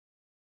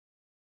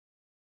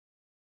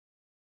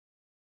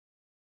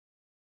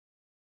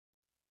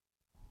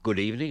Good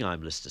evening,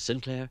 I'm Lister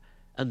Sinclair,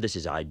 and this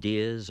is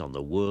Ideas on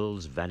the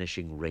World's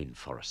Vanishing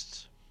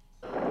Rainforests.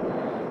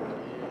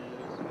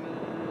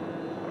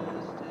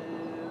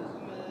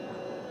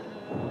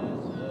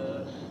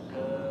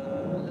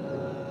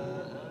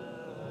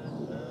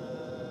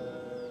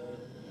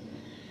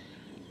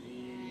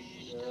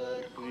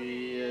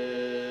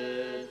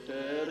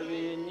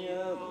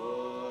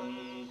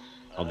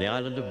 On the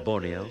island of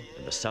Borneo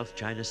in the South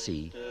China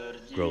Sea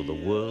grow the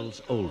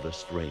world's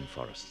oldest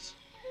rainforests.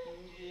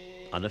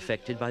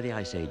 Unaffected by the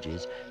ice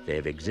ages, they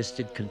have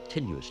existed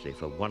continuously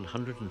for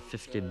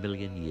 150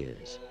 million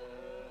years.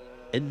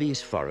 In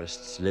these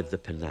forests live the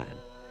Penan,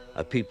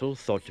 a people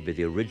thought to be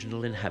the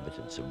original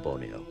inhabitants of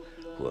Borneo,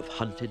 who have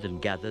hunted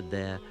and gathered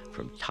there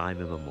from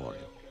time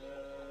immemorial.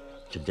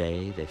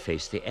 Today, they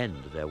face the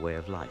end of their way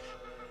of life,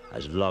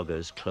 as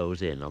loggers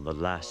close in on the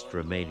last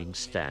remaining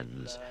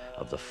stands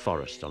of the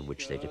forest on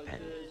which they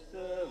depend.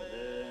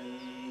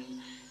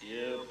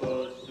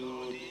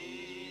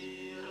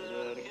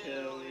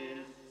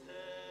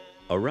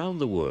 Around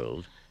the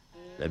world,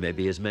 there may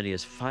be as many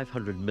as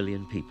 500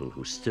 million people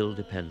who still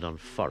depend on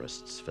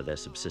forests for their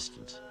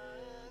subsistence.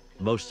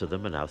 Most of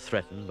them are now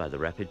threatened by the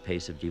rapid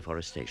pace of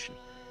deforestation,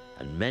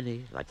 and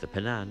many, like the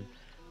Penan,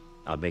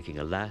 are making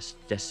a last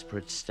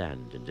desperate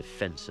stand in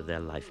defense of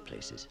their life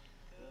places.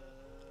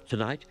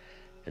 Tonight,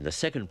 in the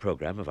second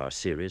program of our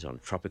series on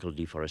tropical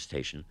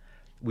deforestation,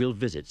 we'll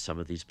visit some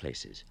of these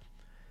places.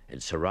 In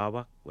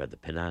Sarawak, where the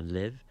Penan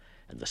live,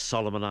 and the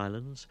Solomon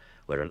Islands,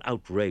 where an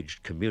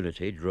outraged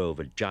community drove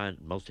a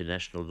giant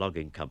multinational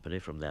logging company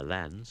from their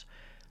lands,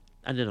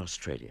 and in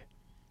Australia,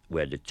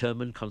 where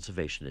determined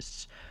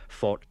conservationists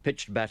fought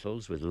pitched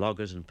battles with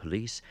loggers and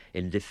police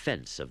in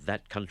defense of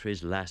that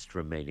country's last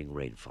remaining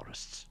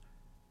rainforests.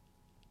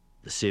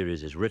 The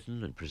series is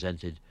written and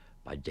presented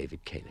by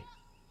David Cayley.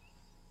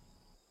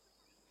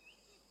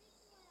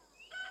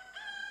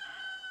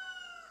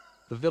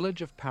 The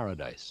village of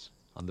Paradise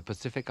on the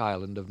Pacific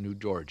island of New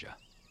Georgia.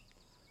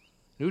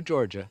 New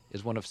Georgia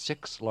is one of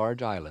 6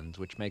 large islands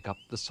which make up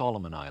the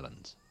Solomon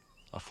Islands,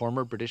 a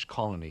former British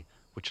colony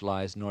which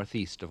lies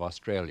northeast of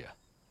Australia.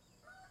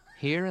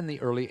 Here in the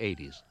early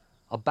 80s,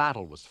 a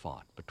battle was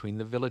fought between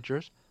the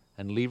villagers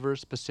and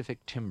Lever's Pacific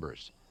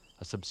Timbers,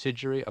 a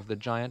subsidiary of the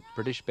giant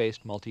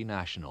British-based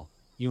multinational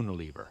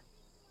Unilever.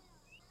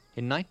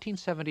 In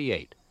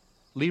 1978,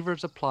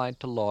 Lever's applied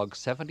to log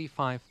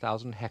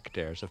 75,000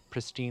 hectares of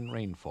pristine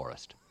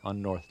rainforest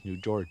on North New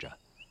Georgia.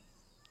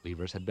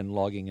 Lever's had been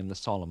logging in the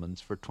Solomons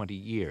for 20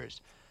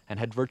 years and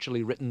had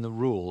virtually written the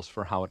rules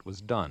for how it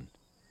was done.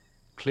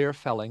 Clear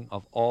felling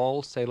of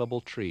all saleable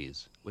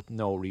trees with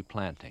no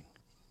replanting.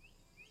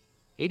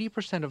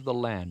 80% of the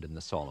land in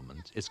the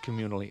Solomons is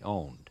communally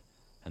owned,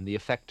 and the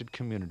affected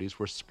communities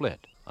were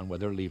split on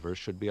whether Lever's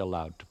should be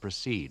allowed to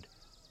proceed.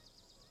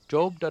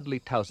 Job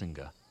Dudley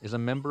Tausinga is a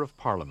member of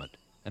Parliament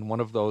and one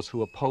of those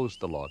who opposed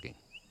the logging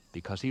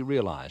because he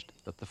realized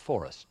that the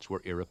forests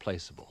were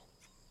irreplaceable.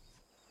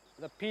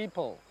 The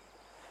people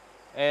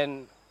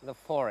and the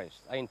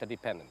forest are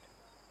interdependent.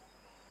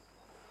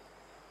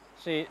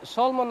 See,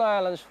 Solomon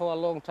Islands for a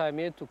long time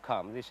yet to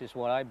come, this is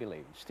what I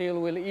believe,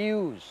 still will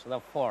use the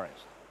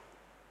forest.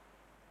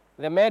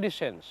 The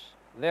medicines,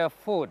 their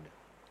food,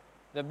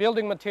 the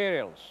building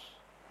materials.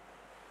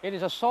 It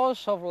is a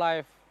source of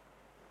life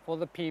for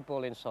the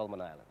people in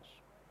Solomon Islands.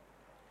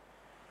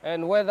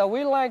 And whether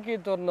we like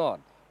it or not,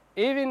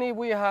 even if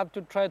we have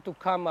to try to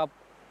come up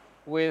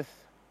with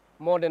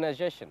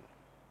modernization,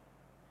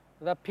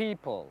 the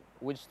people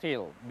would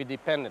still be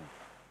dependent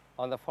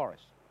on the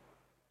forest.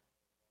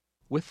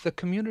 With the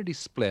community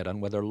split on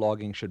whether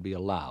logging should be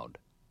allowed,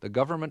 the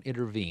government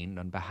intervened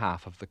on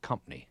behalf of the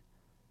company.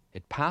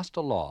 It passed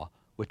a law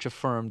which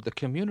affirmed the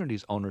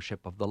community's ownership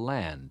of the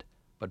land,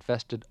 but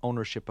vested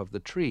ownership of the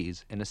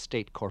trees in a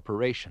state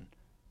corporation,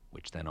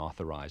 which then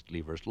authorized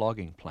Lever's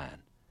logging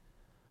plan.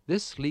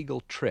 This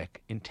legal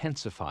trick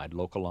intensified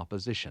local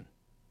opposition,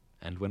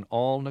 and when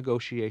all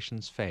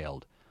negotiations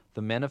failed,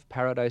 the men of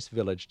Paradise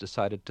Village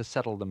decided to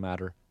settle the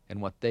matter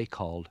in what they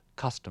called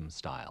custom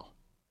style.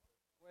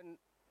 When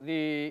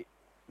the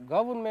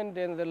government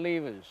and the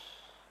Levers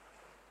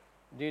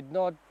did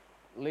not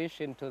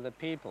listen to the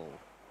people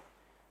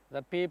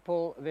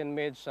then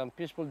made some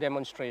peaceful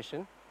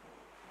demonstration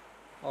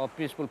or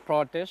peaceful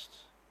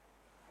protests,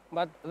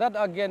 but that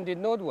again did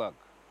not work.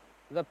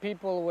 The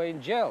people were in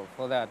jail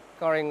for that,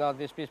 carrying out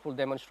these peaceful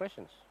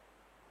demonstrations.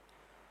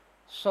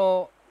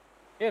 So,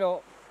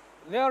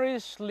 there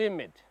is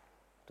limit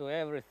to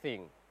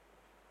everything.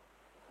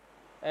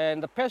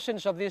 And the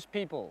patience of these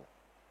people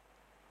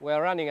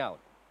were running out.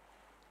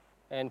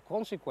 And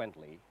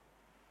consequently,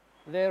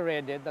 they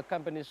raided the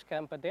company's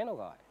camp at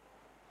Enogai.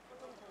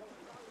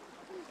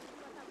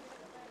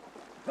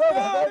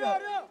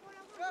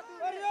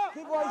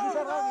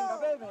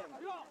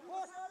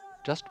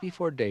 Just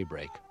before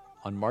daybreak,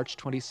 on March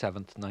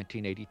 27,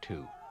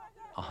 1982,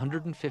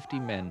 150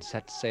 men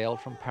set sail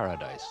from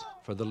Paradise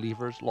for the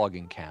Lever's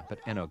logging camp at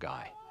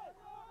Enogai.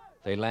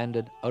 They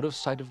landed out of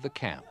sight of the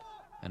camp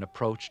and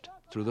approached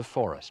through the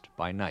forest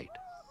by night.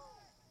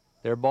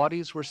 Their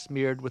bodies were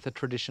smeared with a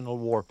traditional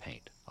war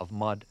paint of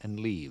mud and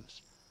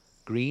leaves.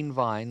 Green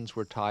vines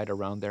were tied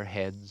around their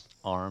heads,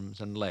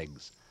 arms, and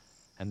legs,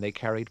 and they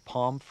carried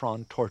palm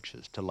frond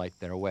torches to light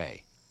their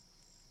way.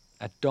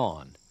 At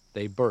dawn,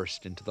 they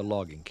burst into the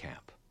logging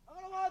camp.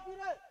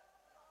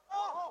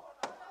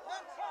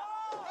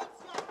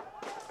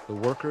 The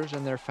workers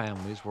and their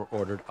families were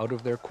ordered out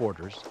of their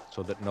quarters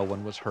so that no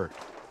one was hurt.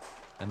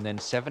 And then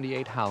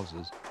 78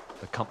 houses,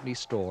 the company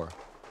store,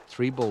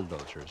 3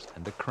 bulldozers,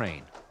 and a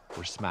crane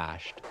were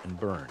smashed and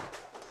burned.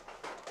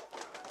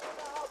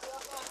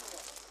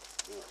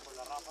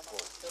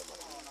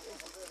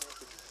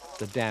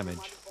 The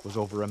damage was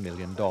over $1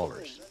 million.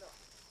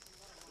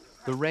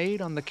 The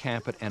raid on the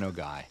camp at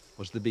Enogai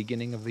was the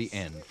beginning of the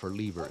end for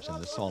leavers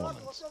in the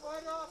Solomons.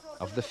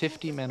 Of the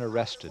 50 men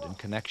arrested in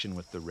connection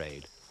with the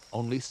raid,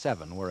 only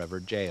 7 were ever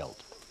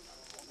jailed.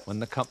 When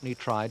the company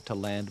tried to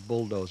land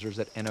bulldozers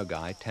at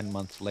Enogai 10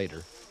 months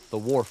later, the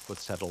wharf was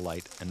set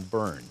alight and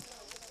burned.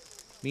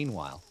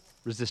 Meanwhile,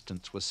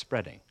 resistance was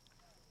spreading.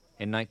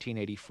 In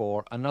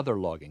 1984, another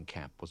logging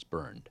camp was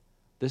burned,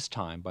 this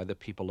time by the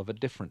people of a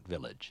different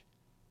village.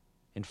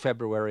 In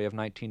February of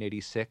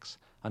 1986,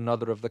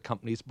 another of the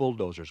company's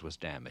bulldozers was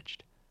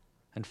damaged.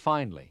 And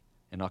finally,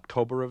 in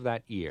October of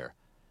that year,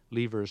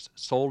 Leavers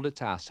sold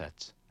its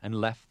assets and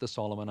left the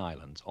Solomon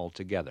Islands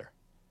altogether.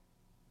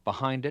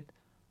 Behind it,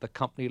 the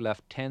company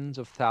left tens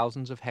of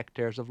thousands of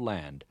hectares of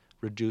land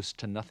reduced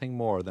to nothing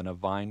more than a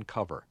vine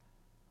cover,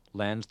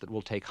 lands that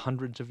will take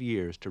hundreds of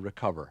years to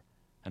recover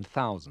and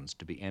thousands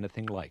to be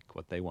anything like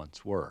what they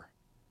once were.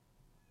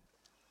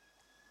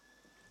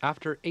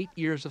 After 8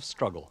 years of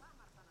struggle,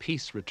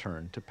 peace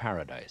returned to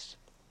Paradise.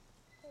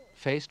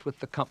 Faced with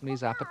the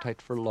company's appetite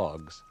for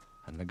logs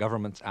and the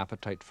government's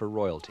appetite for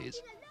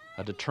royalties,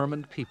 a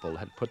determined people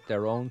had put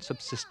their own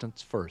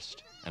subsistence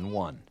first and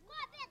won.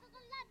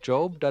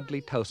 Job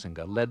Dudley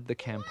Tausinga led the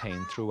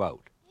campaign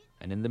throughout,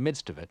 and in the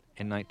midst of it,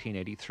 in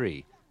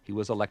 1983, he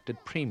was elected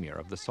premier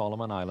of the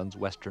Solomon Islands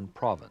Western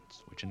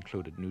Province, which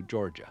included New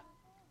Georgia.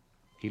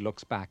 He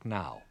looks back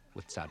now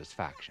with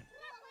satisfaction.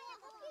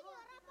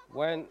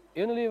 When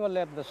Unilever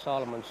left the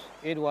Solomons,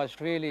 it was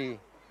really,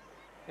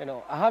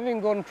 having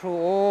gone through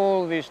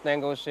all these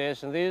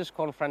negotiations, these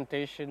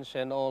confrontations,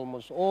 and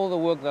almost all the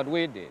work that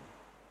we did,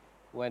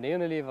 when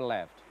Unilever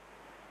left,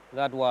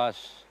 that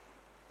was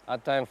a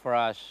time for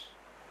us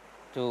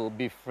to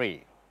be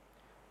free,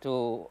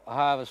 to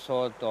have a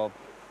sort of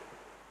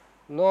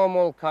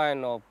normal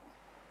kind of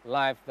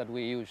life that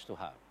we used to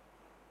have.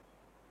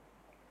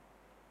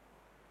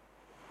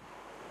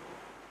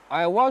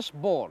 I was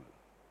born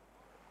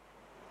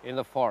in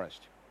the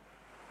forest,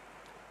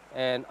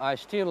 and I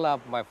still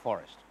love my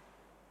forest.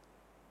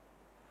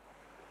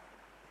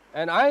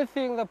 And I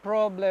think the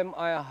problem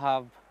I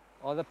have,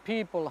 or the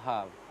people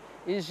have,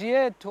 is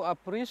yet to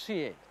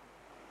appreciate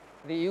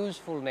the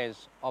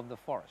usefulness of the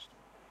forest.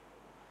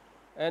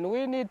 And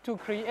we need to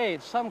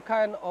create some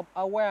kind of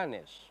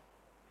awareness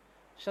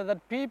so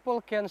that people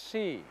can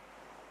see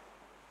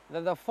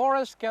that the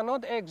forest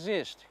cannot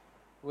exist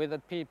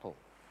without people,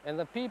 and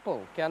the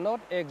people cannot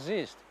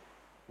exist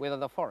without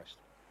the forest.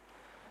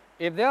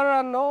 If there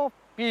are no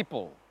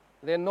people,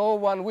 then no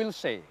one will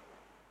say,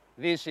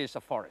 this is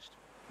a forest.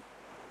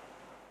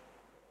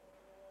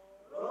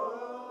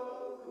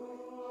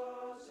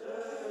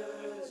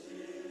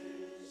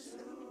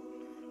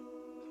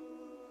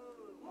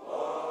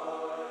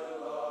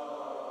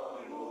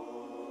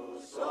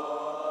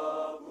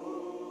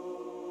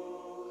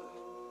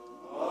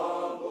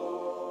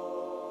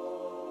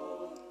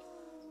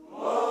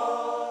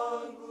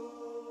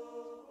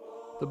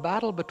 The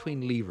battle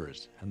between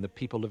Leavers and the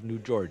people of New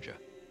Georgia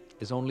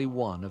is only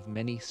one of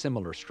many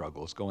similar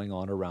struggles going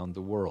on around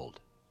the world.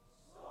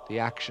 The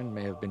action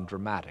may have been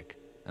dramatic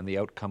and the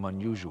outcome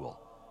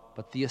unusual,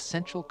 but the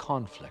essential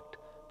conflict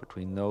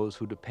between those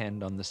who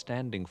depend on the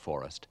standing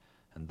forest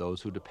and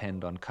those who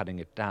depend on cutting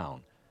it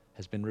down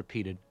has been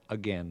repeated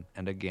again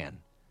and again.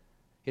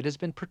 It has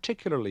been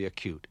particularly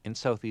acute in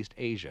Southeast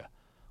Asia,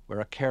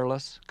 where a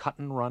careless,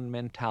 cut-and-run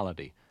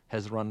mentality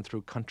has run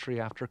through country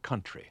after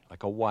country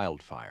like a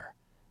wildfire.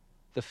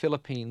 The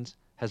Philippines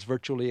has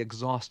virtually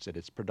exhausted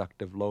its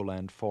productive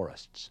lowland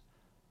forests.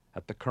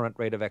 At the current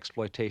rate of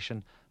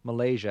exploitation,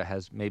 Malaysia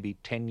has maybe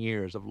 10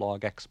 years of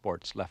log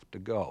exports left to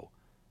go.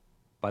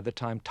 By the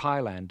time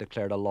Thailand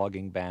declared a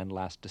logging ban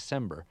last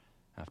December,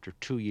 after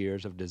 2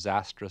 years of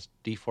disastrous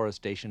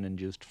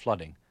deforestation-induced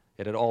flooding,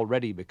 it had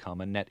already become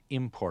a net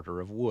importer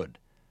of wood.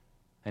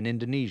 And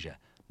Indonesia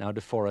now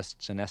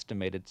deforests an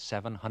estimated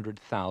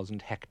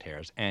 700,000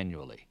 hectares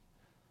annually.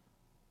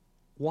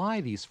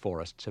 Why these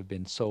forests have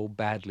been so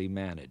badly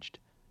managed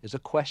is a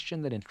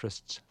question that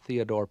interests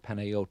Theodore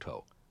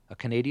Panayoto, a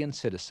Canadian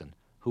citizen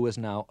who is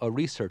now a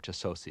research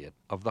associate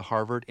of the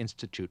Harvard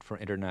Institute for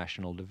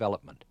International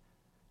Development.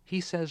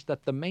 He says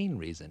that the main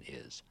reason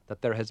is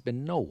that there has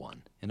been no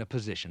one in a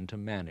position to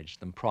manage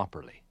them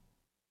properly.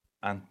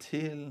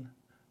 Until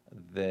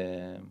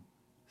the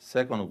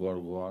Second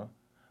World War,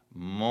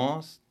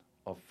 most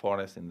of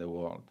forests in the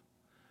world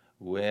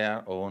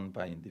were owned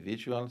by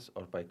individuals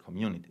or by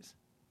communities.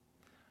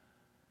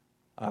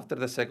 After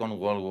the Second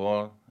World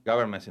War,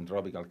 governments in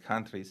tropical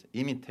countries,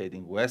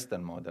 imitating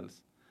Western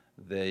models,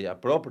 they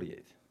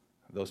appropriate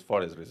those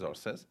forest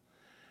resources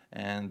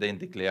and then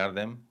declare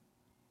them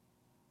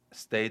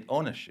state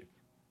ownership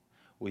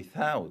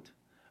without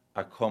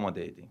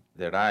accommodating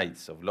the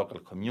rights of local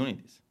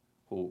communities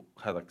who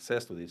had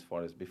access to these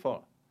forests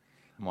before.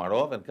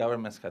 Moreover,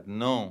 governments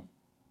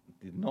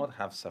did not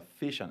have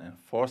sufficient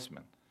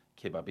enforcement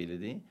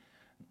capability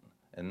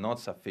and not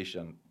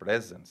sufficient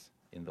presence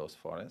in those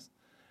forests.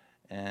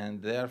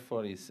 And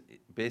therefore,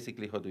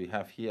 basically what we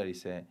have here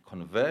is a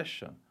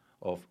conversion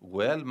of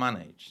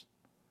well-managed,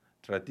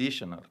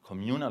 traditional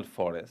communal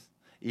forests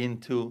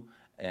into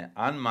an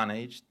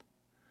unmanaged,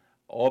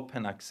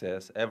 open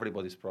access,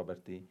 everybody's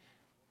property,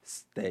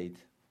 state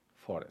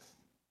forest.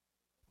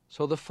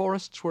 So the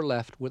forests were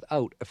left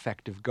without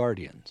effective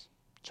guardians,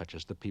 such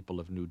as the people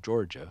of New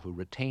Georgia who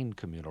retained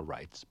communal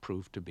rights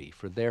proved to be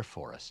for their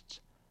forests.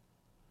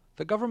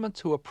 The governments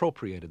who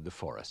appropriated the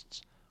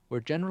forests were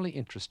generally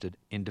interested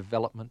in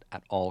development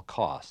at all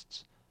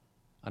costs,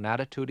 an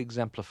attitude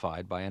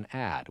exemplified by an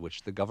ad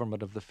which the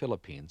government of the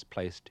Philippines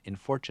placed in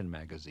Fortune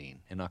magazine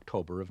in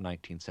October of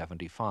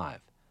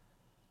 1975.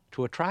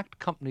 To attract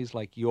companies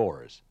like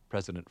yours,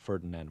 President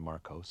Ferdinand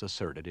Marcos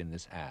asserted in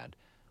this ad,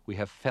 we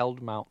have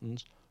felled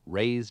mountains,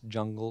 raised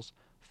jungles,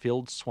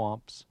 filled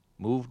swamps,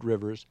 moved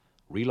rivers,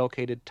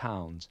 relocated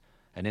towns,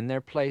 and in their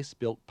place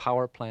built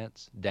power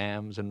plants,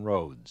 dams, and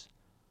roads,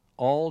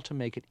 all to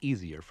make it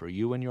easier for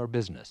you and your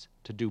business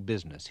to do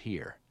business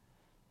here.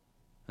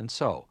 And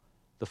so,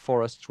 the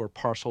forests were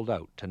parceled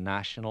out to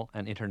national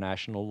and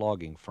international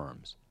logging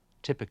firms,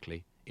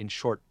 typically in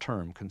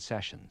short-term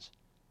concessions.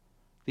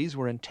 These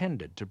were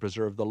intended to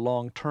preserve the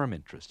long-term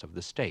interest of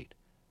the state,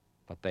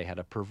 but they had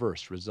a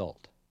perverse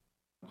result.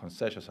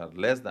 Concessions are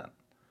less than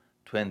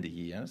 20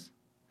 years,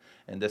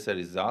 and as a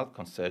result,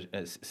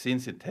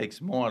 since it takes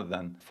more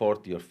than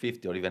 40 or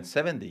 50 or even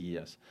 70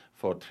 years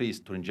for trees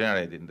to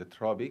regenerate in the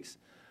tropics,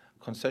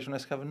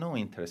 concessioners have no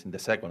interest in the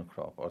second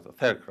crop or the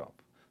third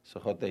crop. So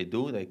what they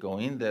do, they go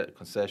in the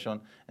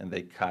concession and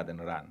they cut and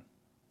run,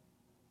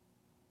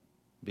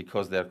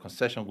 because their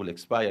concession will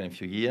expire in a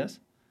few years,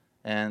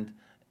 and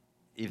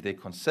if they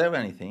conserve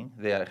anything,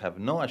 they have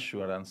no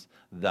assurance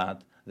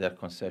that their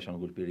concession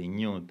will be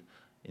renewed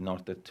in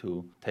order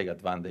to take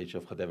advantage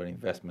of whatever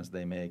investments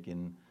they make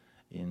in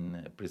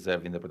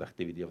preserving the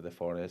productivity of the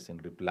forest, in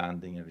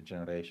replanting and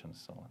regeneration, and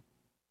so on.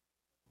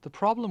 The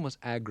problem was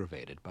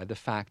aggravated by the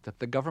fact that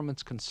the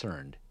governments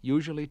concerned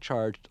usually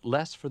charged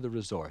less for the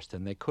resource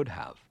than they could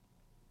have.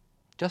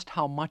 Just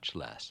how much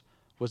less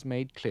was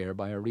made clear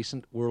by a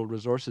recent World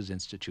Resources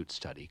Institute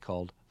study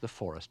called The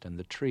Forest and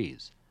the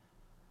Trees.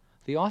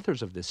 The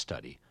authors of this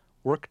study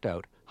worked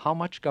out how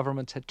much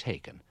governments had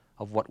taken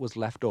of what was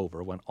left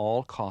over when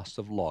all costs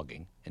of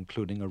logging,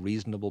 including a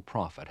reasonable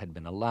profit, had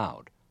been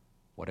allowed,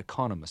 what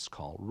economists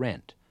call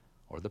rent,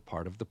 or the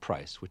part of the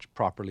price which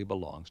properly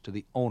belongs to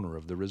the owner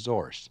of the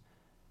resource.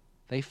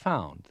 They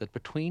found that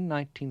between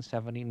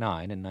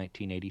 1979 and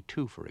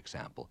 1982, for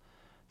example,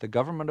 the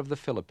government of the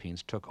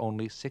Philippines took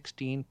only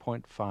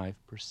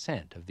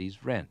 16.5% of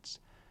these rents,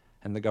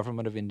 and the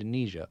government of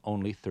Indonesia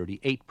only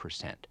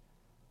 38%.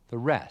 The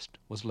rest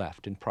was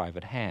left in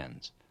private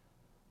hands.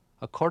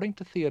 According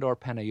to Theodore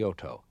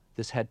Panayoto,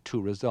 this had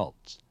two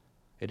results.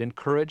 It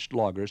encouraged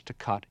loggers to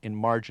cut in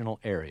marginal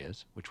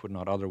areas which would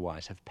not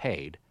otherwise have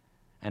paid,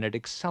 and it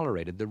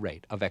accelerated the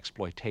rate of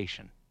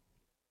exploitation.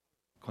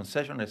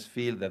 Concessioners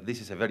feel that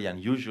this is a very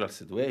unusual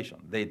situation.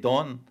 They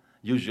don't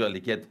usually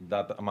get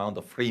that amount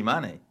of free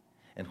money,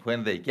 and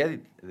when they get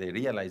it, they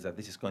realize that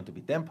this is going to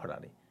be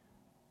temporary,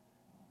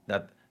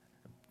 that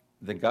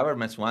the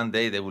governments one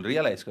day they will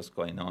realize what's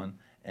going on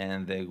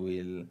and they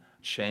will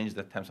change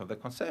the terms of the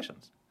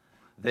concessions.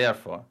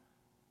 Therefore,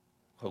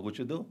 what would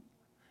you do?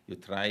 You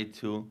try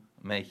to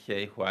make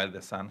hay while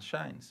the sun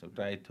shines. You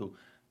try to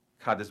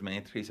cut as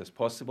many trees as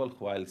possible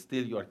while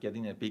still you are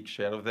getting a big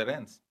share of the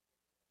rents.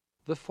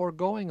 The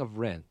foregoing of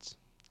rents,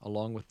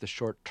 along with the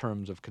short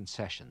terms of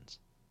concessions,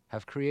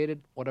 have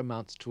created what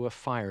amounts to a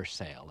fire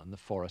sale in the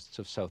forests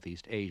of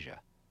Southeast Asia.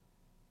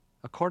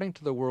 According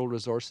to the World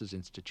Resources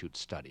Institute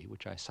study,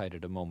 which I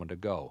cited a moment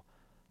ago,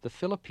 the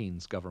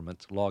Philippines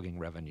government's logging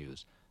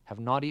revenues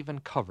have not even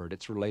covered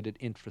its related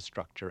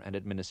infrastructure and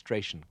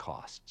administration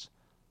costs.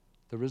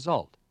 The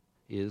result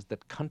is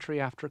that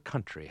country after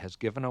country has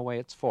given away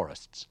its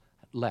forests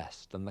at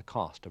less than the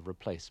cost of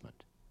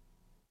replacement.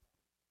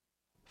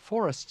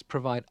 Forests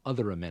provide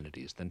other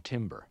amenities than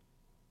timber.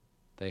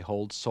 They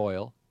hold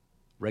soil,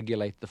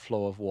 regulate the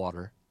flow of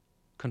water,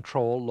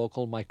 control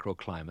local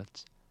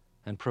microclimates,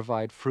 and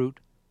provide fruit,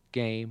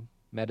 game,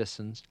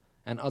 medicines,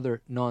 and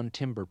other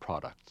non-timber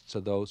products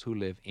to those who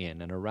live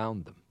in and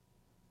around them.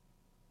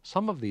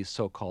 Some of these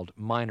so-called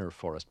minor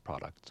forest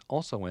products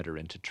also enter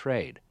into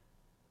trade.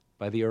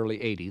 By the early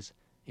 80s,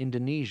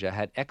 Indonesia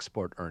had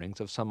export earnings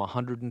of some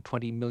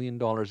 $120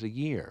 million a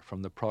year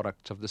from the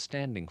products of the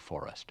standing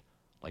forest,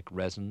 like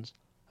resins,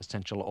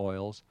 essential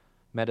oils,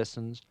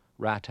 medicines,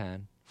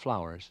 rattan,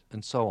 flowers,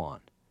 and so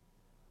on.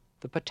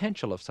 The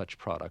potential of such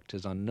products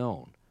is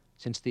unknown,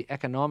 since the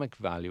economic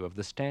value of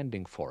the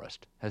standing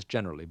forest has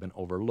generally been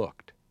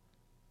overlooked.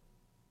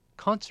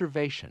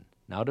 Conservation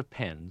now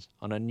depends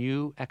on a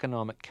new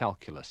economic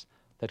calculus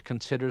that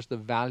considers the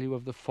value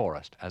of the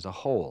forest as a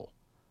whole.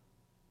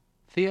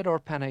 Theodore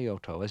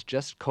Panayiotou has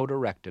just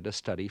co-directed a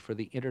study for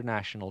the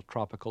International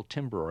Tropical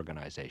Timber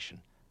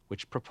Organization,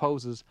 which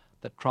proposes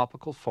that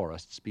tropical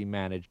forests be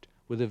managed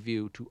with a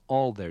view to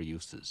all their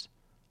uses.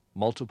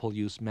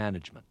 Multiple-use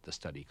management, the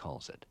study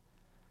calls it.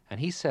 And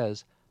he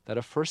says that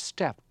a first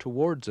step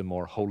towards a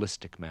more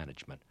holistic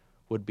management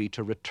would be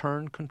to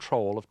return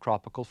control of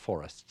tropical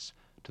forests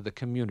to the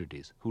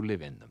communities who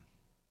live in them.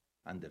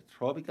 Under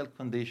tropical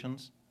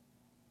conditions,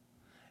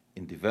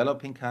 in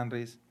developing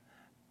countries,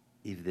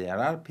 if there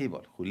are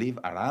people who live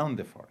around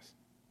the forest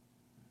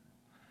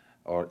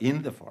or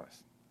in the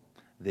forest,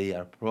 they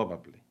are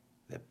probably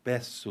the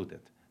best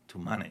suited to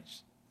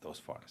manage those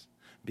forests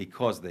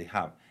because they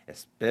have a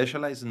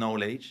specialized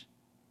knowledge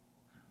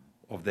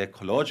of the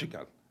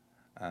ecological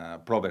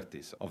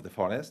properties of the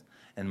forest,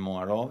 and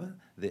moreover,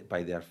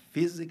 by their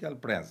physical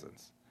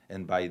presence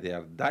and by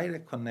their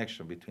direct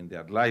connection between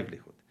their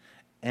livelihood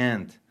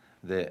and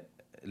the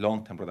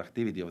long-term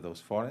productivity of those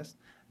forests,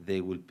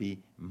 they will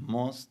be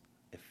most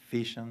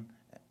efficient,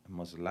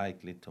 most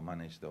likely to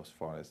manage those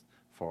forests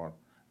for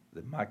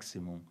the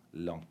maximum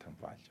long-term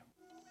value.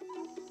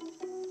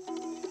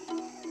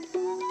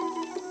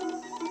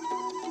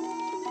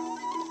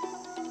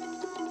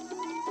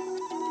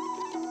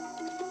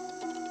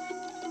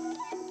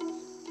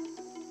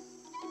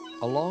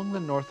 Along the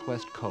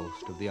northwest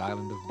coast of the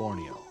island of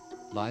Borneo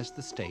lies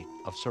the state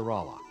of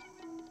Sarawak.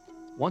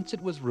 Once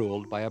it was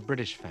ruled by a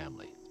British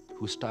family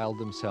who styled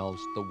themselves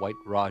the White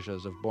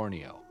Rajas of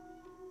Borneo.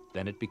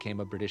 Then it became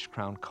a British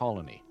Crown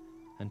colony,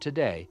 and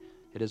today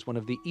it is one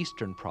of the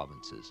eastern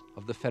provinces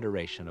of the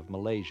Federation of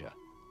Malaysia.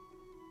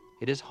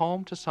 It is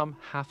home to some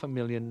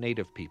 500,000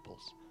 native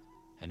peoples,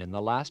 and in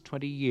the last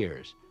 20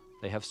 years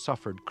they have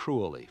suffered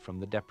cruelly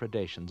from the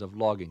depredations of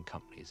logging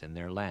companies in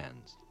their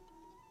lands.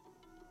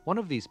 One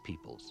of these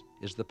peoples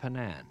is the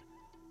Panan,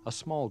 a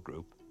small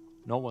group,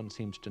 no one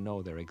seems to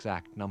know their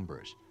exact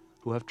numbers,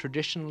 who have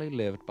traditionally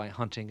lived by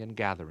hunting and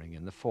gathering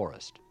in the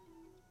forest.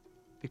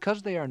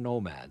 Because they are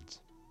nomads,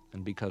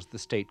 and because the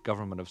state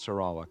government of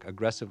Sarawak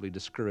aggressively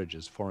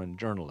discourages foreign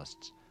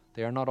journalists,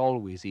 they are not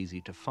always easy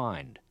to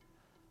find.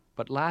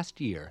 But last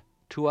year,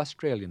 2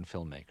 Australian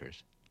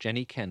filmmakers,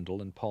 Jenny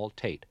Kendall and Paul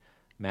Tate,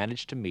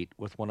 managed to meet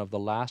with one of the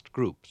last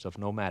groups of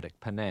nomadic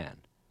Panan.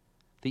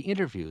 The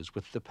interviews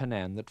with the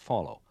Panan that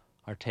follow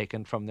are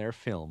taken from their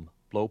film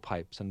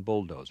Blowpipes and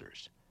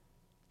Bulldozers.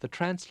 The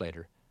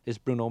translator is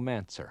Bruno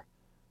Manser,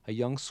 a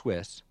young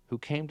Swiss who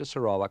came to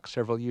Sarawak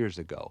several years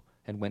ago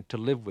and went to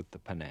live with the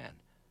Panan,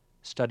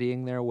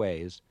 studying their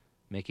ways,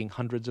 making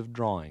hundreds of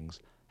drawings,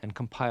 and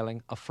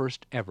compiling a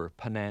first-ever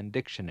Panan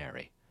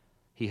dictionary.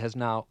 He has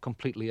now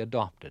completely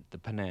adopted the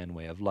Panan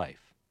way of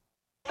life.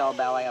 He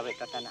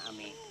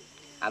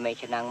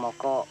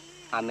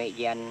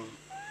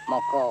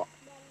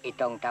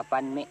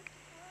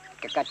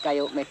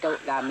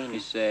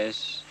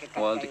says,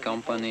 well, the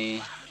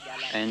company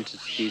entered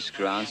these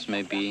grounds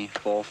maybe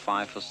 4,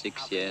 5, or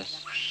 6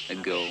 years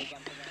ago.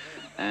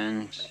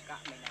 And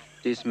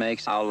this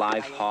makes our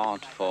life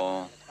hard,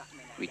 for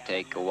we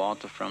take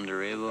water from the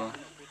river,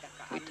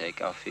 we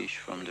take our fish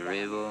from the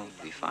river,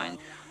 we find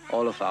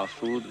all of our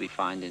food we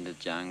find in the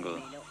jungle.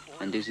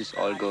 And this is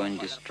all going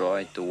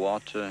destroyed. The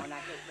water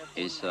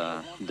is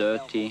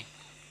dirty.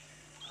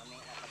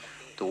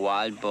 The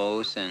wild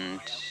boars and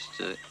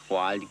the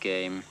wild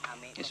game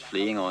is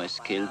fleeing or is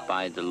killed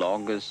by the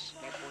loggers.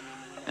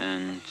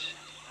 And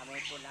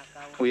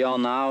we are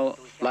now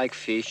like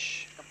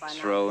fish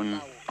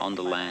thrown on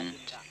the land.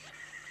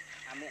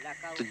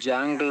 The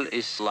jungle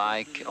is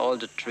like all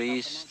the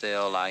trees, they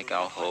are like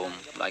our home,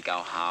 like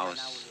our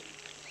house.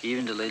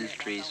 Even the little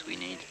trees, we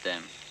need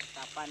them.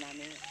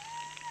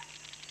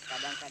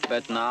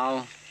 But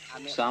now,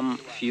 some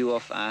few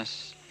of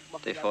us,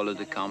 they follow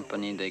the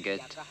company, they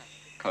get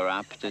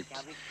corrupted.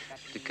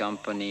 The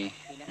company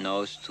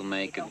knows to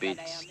make a bit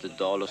the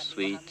dollar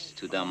sweet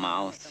to their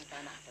mouth.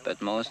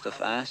 But most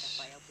of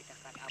us,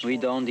 we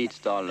don't eat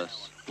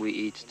dollars. We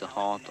eat the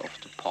heart of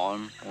the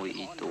palm, we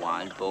eat the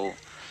wild boar,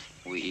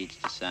 we eat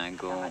the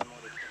sango.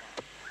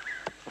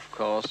 Of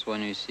course,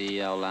 when we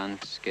see our land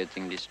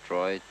getting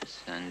destroyed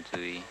and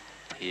we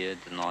hear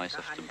the noise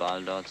of the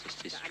bulldozers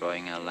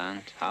destroying our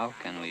land, how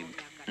can we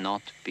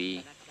not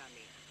be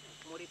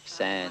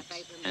sad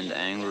and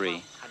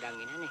angry?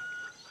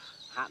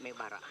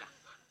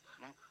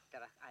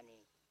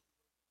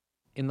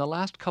 In the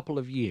last couple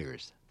of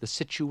years, the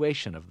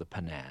situation of the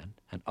Panan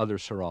and other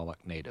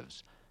Sarawak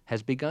natives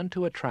has begun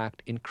to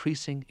attract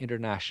increasing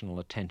international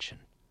attention.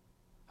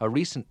 A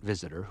recent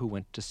visitor who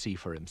went to see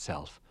for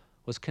himself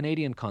was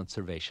Canadian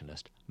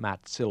conservationist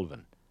Matt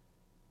Sylvan.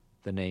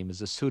 The name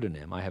is a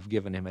pseudonym I have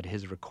given him at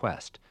his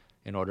request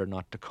in order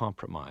not to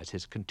compromise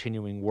his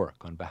continuing work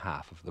on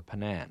behalf of the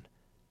Panan.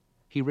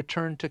 He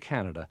returned to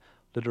Canada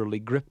literally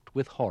gripped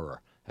with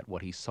horror at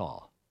what he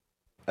saw.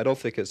 I don't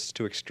think it's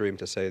too extreme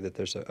to say that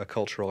there's a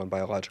cultural and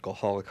biological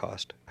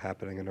holocaust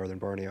happening in northern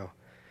Borneo.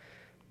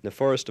 The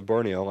forest of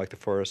Borneo, like the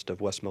forest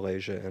of West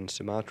Malaysia and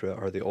Sumatra,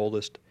 are the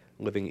oldest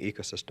living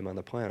ecosystem on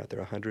the planet. They're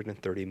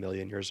 130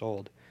 million years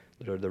old.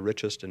 They're the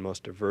richest and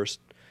most diverse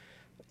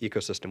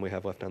ecosystem we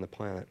have left on the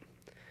planet.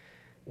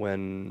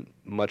 When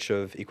much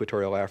of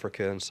equatorial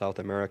Africa and South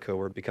America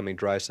were becoming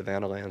dry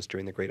savanna lands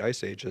during the great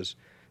ice ages,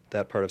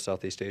 that part of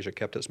Southeast Asia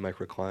kept its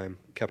microclimate,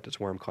 kept its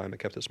warm climate,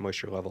 kept its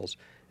moisture levels,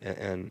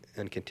 and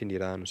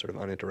continued on sort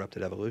of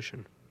uninterrupted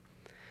evolution.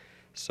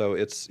 So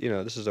it's,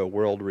 this is a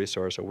world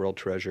resource, a world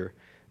treasure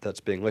that's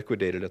being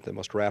liquidated at the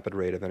most rapid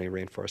rate of any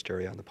rainforest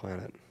area on the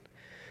planet.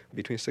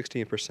 Between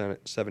 60%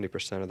 and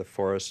 70% of the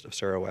forests of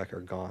Sarawak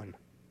are gone.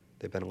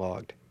 They've been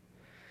logged.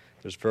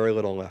 There's very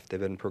little left. They've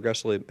been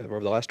progressively, over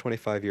the last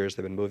 25 years,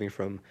 they've been moving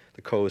from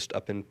the coast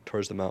up in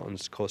towards the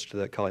mountains, close to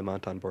the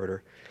Kalimantan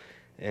border,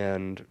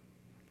 and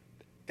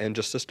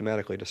just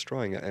systematically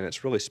destroying it. And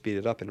it's really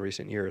speeded up in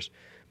recent years.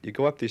 You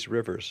go up these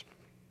rivers,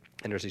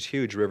 and there's these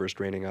huge rivers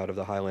draining out of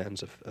the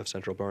highlands of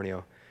central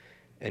Borneo,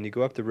 and you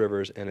go up the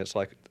rivers, and it's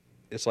like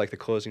the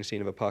closing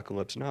scene of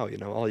Apocalypse Now.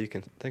 All you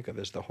can think of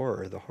is the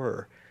horror, the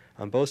horror.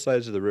 On both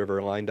sides of the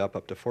river, lined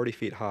up to 40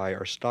 feet high,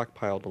 are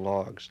stockpiled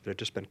logs that have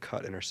just been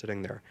cut and are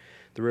sitting there.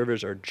 The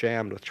rivers are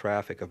jammed with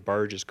traffic of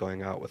barges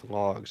going out with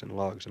logs and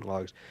logs and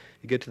logs.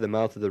 You get to the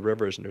mouth of the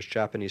rivers, and there's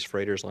Japanese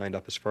freighters lined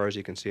up as far as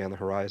you can see on the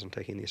horizon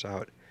taking these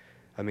out.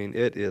 I mean,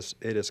 it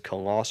is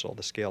colossal,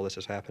 the scale this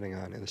is happening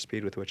on and the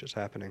speed with which it's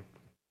happening.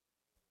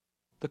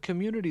 The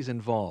communities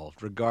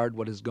involved regard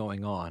what is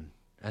going on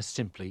as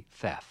simply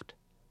theft.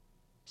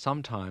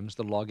 Sometimes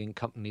the logging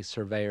company's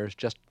surveyors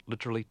just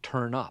literally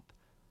turn up,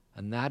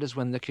 and that is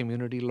when the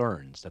community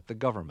learns that the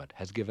government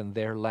has given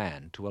their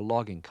land to a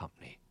logging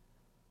company.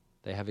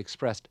 They have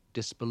expressed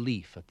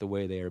disbelief at the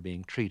way they are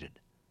being treated.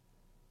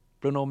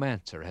 Bruno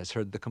Manser has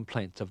heard the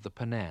complaints of the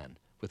Panan,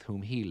 with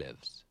whom he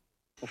lives.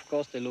 Of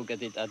course they look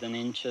at it as an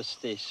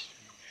injustice.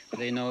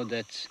 They know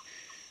that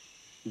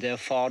their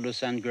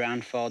fathers and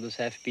grandfathers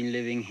have been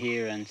living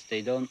here and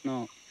they don't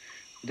know.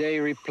 They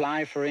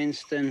reply, for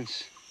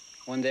instance,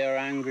 when they are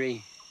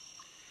angry,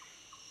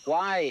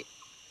 why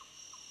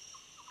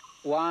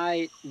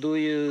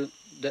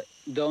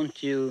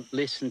don't you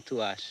listen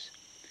to us?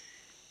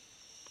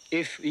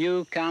 If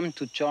you come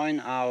to join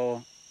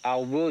our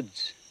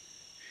woods,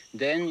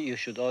 then you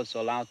should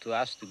also allow to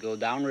us to go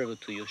downriver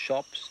to your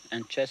shops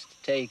and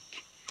just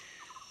take.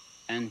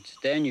 And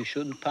then you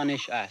shouldn't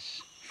punish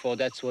us, for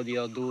that's what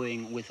you're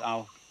doing with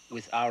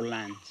our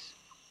lands.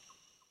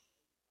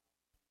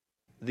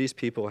 These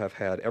people have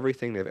had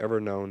everything they've ever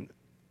known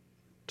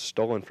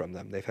stolen from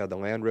them. They've had the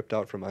land ripped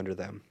out from under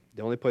them.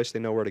 The only place they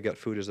know where to get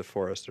food is the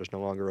forest. There's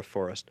no longer a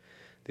forest.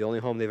 The only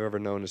home they've ever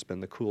known has been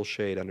the cool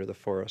shade under the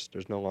forest.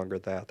 There's no longer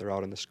that. They're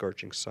out in the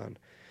scorching sun.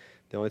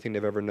 The only thing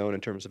they've ever known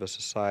in terms of a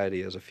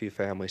society is a few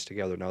families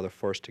together. Now they're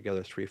forced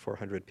together,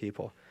 300-400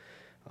 people.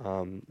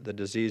 The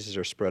diseases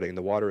are spreading.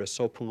 The water is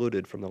so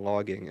polluted from the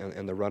logging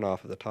and the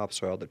runoff of the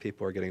topsoil that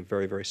people are getting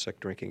very, very sick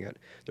drinking it.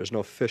 There's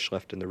no fish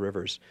left in the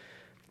rivers.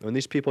 When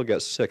these people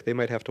get sick, they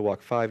might have to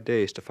walk 5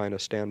 days to find a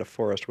stand of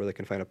forest where they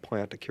can find a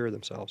plant to cure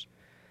themselves.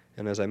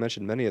 And as I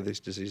mentioned, many of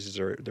these diseases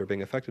they're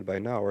being affected by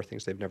now are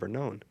things they've never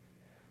known.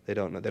 They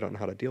don't know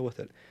how to deal with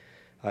it.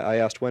 I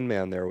asked one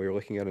man there, we were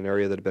looking at an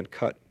area that had been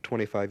cut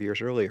 25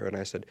 years earlier, and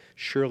I said,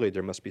 surely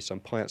there must be some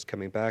plants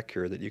coming back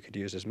here that you could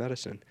use as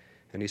medicine.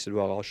 And he said,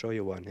 well, I'll show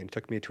you one. And he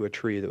took me to a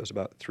tree that was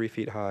about 3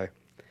 feet high.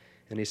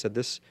 And he said,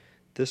 this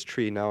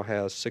tree now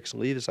has 6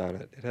 leaves on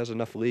it. It has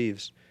enough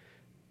leaves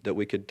that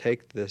we could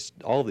take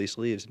all of these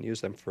leaves and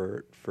use them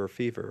for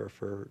fever or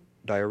for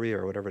diarrhea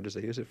or whatever it is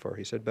they use it for.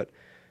 He said,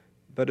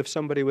 but if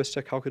somebody was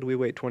sick, how could we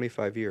wait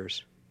 25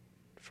 years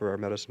for our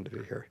medicine to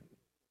be here?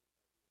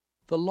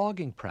 The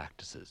logging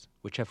practices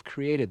which have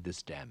created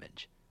this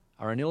damage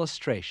are an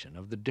illustration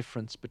of the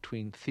difference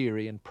between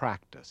theory and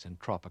practice in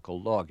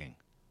tropical logging.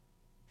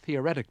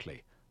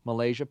 Theoretically,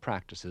 Malaysia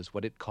practices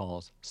what it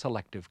calls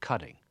selective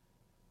cutting.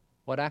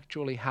 What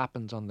actually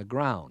happens on the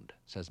ground,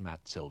 says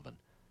Matt Sylvan,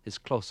 is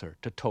closer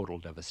to total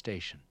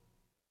devastation.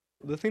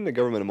 The thing the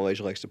government of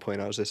Malaysia likes to point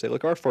out is they say,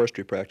 look, our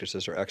forestry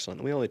practices are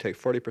excellent. We only take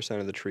 40%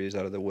 of the trees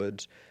out of the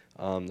woods.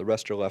 The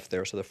rest are left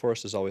there, so the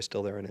forest is always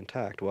still there and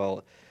intact.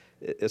 Well,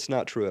 it's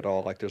not true at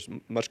all. Like, there's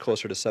much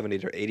closer to 70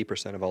 to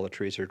 80% of all the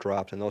trees are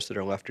dropped, and those that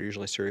are left are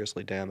usually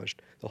seriously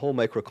damaged. The whole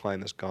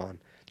microclimate is gone.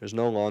 There's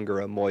no longer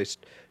a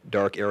moist,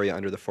 dark area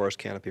under the forest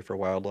canopy for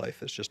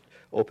wildlife. It's just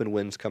open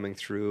winds coming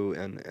through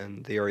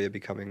and the area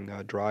becoming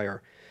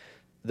drier.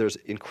 There's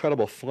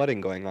incredible flooding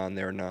going on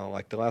there now.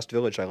 Like the last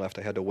village I left,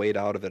 I had to wade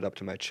out of it up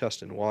to my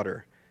chest in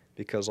water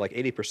because like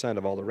 80%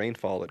 of all the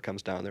rainfall that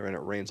comes down there, and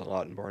it rains a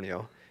lot in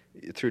Borneo,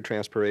 through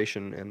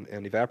transpiration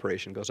and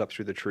evaporation goes up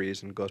through the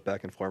trees and goes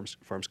back and forms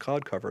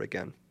cloud cover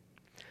again.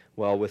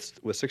 Well,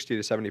 with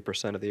 60 to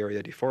 70% of the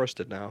area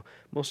deforested now,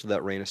 most of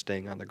that rain is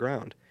staying on the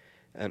ground.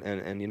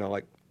 And you know,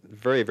 like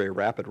very, very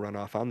rapid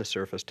runoff on the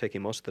surface,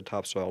 taking most of the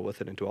topsoil with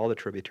it into all the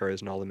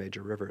tributaries and all the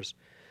major rivers.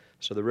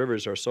 So the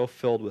rivers are so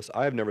filled with,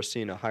 I've never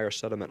seen a higher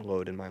sediment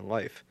load in my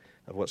life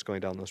of what's going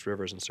down those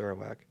rivers in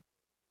Sarawak.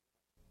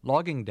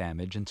 Logging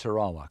damage in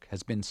Sarawak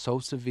has been so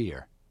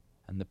severe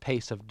and the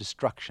pace of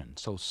destruction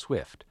so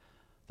swift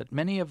that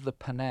many of the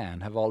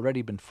Panan have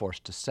already been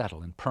forced to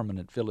settle in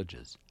permanent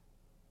villages.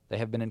 They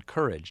have been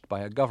encouraged by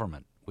a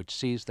government which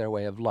sees their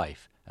way of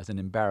life as an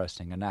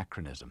embarrassing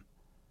anachronism.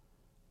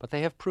 But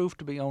they have proved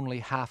to be only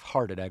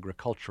half-hearted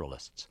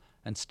agriculturalists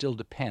and still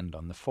depend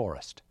on the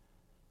forest.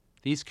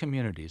 These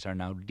communities are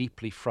now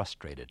deeply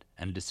frustrated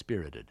and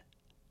dispirited.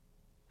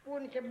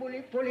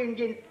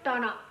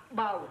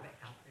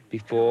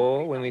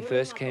 Before, when we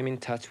first came in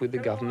touch with the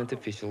government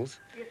officials,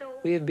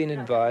 we have been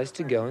advised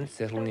to go and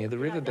settle near the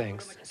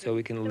riverbanks so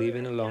we can live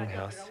in a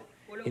longhouse,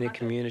 in a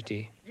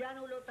community.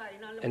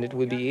 And it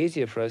would be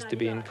easier for us to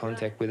be in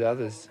contact with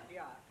others,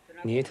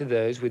 near to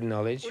those with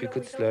knowledge who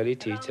could slowly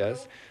teach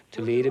us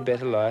to lead a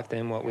better life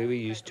than what we were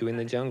used to in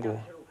the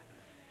jungle.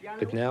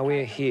 But now we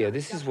are here,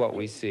 this is what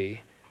we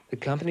see. The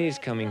company is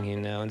coming here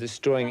now and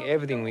destroying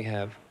everything we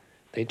have.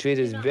 They treat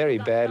us very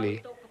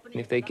badly.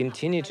 And if they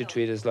continue to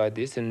treat us like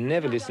this and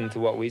never listen to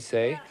what we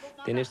say,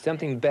 then if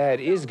something bad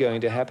is going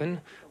to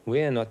happen,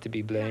 we are not to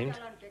be blamed.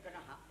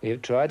 We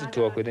have tried to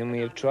talk with them, we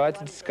have tried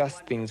to discuss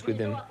things with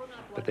them,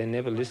 but they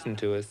never listen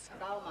to us.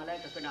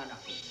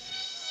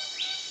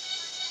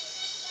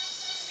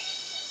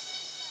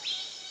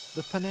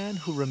 The Panan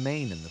who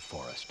remain in the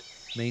forest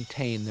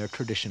maintain their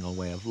traditional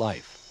way of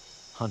life,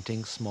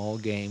 hunting small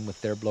game with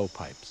their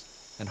blowpipes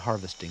and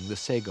harvesting the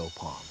sago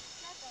palm.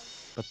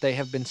 But they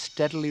have been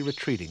steadily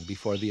retreating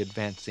before the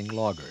advancing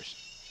loggers,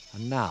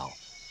 and now,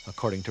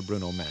 according to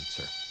Bruno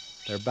Manser,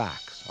 their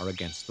backs are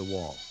against the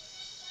wall.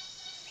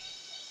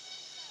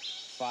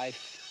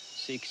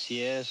 5-6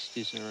 years,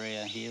 this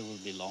area here will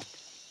be locked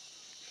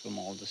from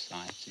all the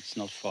sides. It's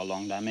not for a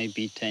long time,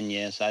 maybe 10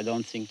 years. I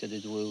don't think that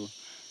it will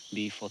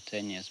be for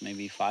 10 years,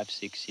 maybe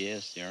 5-6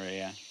 years the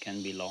area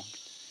can be locked.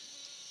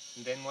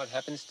 And then what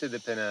happens to the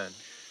Panan?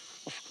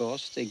 Of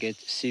course, they get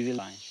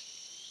civilized.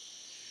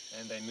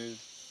 And they move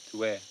to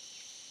where?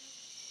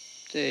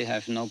 They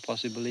have no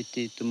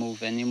possibility to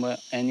move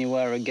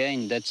anywhere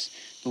again. That's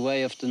the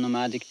way of the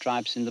nomadic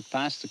tribes in the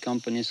past. The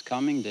company is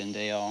coming, then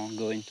they are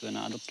going to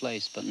another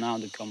place. But now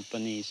the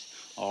companies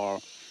are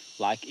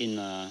like in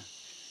a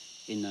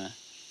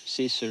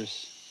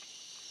scissors.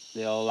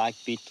 They are like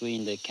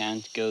between. They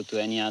can't go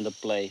to any other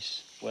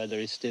place where there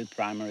is still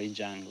primary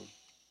jungle.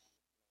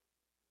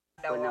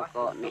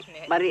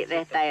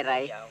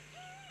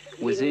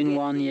 Within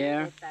 1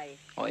 year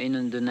or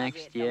in the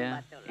next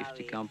year, if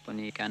the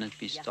company cannot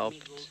be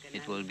stopped,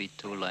 it will be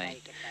too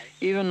late.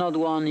 Even not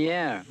 1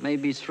 year,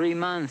 maybe 3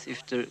 months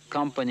if the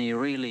company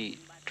really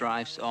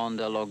drives on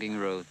the logging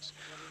roads.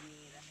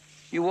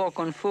 You walk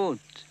on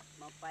foot.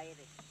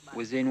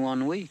 Within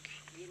 1 week,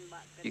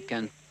 you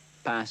can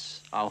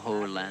pass our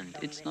whole land.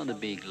 It's not a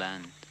big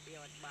land.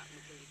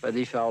 But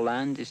if our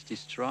land is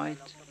destroyed,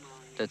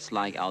 that's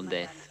like our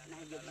death.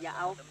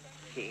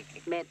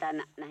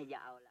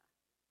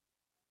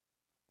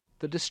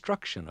 The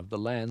destruction of the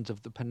lands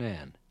of the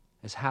Panan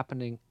is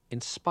happening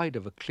in spite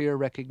of a clear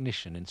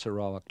recognition in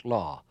Sarawak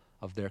law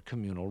of their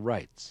communal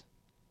rights.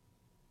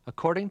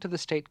 According to the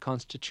state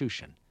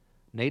constitution,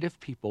 native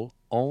people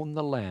own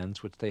the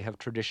lands which they have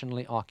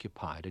traditionally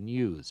occupied and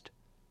used.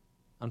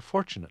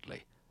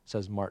 Unfortunately,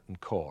 says Martin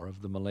Kaur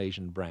of the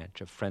Malaysian branch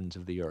of Friends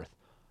of the Earth,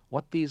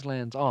 what these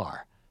lands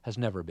are has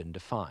never been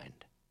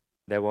defined.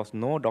 There was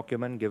no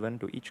document given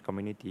to each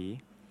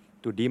community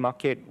to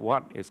demarcate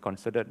what is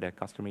considered their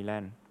customary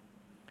land.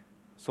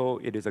 So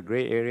it is a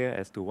gray area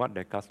as to what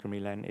their customary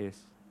land is.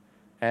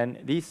 And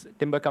these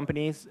timber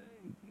companies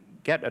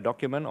get a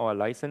document or a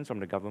license from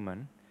the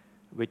government,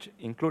 which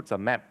includes a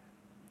map,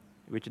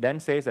 which then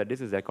says that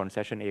this is their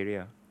concession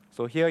area.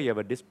 So here you have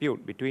a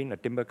dispute between a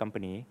timber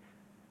company,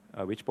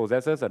 which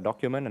possesses a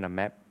document and a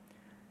map,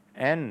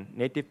 and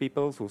native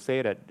peoples who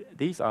say that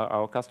these are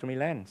our customary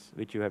lands,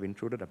 which you have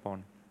intruded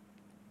upon.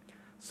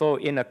 So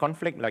in a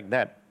conflict like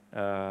that,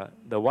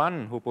 the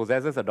one who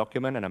possesses a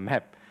document and a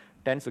map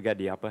tends to get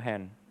the upper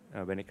hand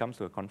when it comes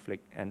to a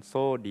conflict. And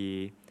so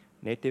the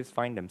natives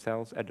find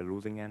themselves at the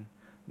losing end.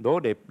 Though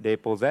they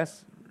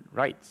possess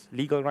rights,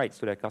 legal rights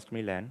to their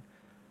customary land,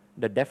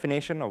 the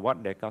definition of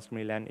what their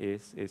customary land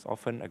is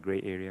often a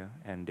gray area,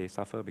 and they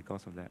suffer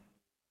because of that.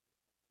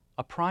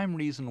 A prime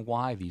reason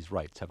why these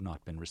rights have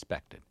not been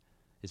respected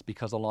is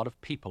because a lot of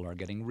people are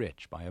getting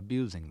rich by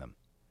abusing them.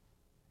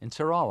 In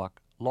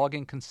Sarawak,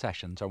 logging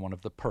concessions are one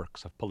of the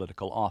perks of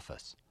political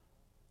office.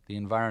 The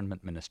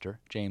Environment Minister,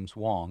 James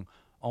Wong,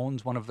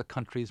 owns one of the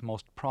country's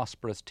most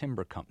prosperous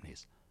timber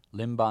companies,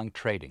 Limbang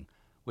Trading,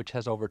 which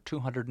has over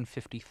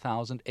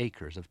 250,000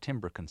 acres of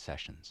timber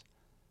concessions.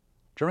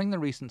 During the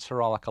recent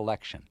Sarawak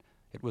election,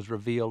 it was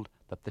revealed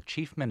that the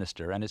Chief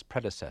Minister and his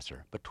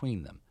predecessor,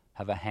 between them,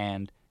 have a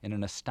hand in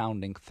an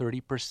astounding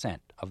 30%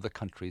 of the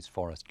country's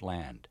forest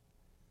land.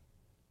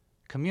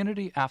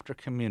 Community after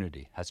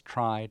community has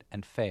tried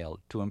and failed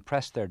to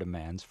impress their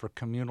demands for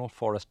communal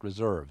forest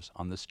reserves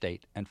on the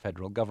state and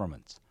federal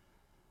governments.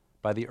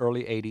 By the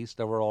early 80s,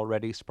 there were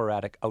already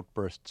sporadic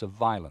outbursts of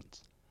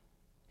violence.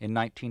 In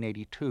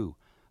 1982,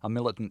 a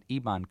militant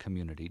Iban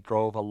community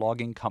drove a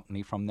logging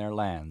company from their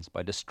lands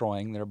by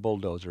destroying their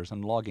bulldozers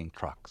and logging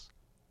trucks.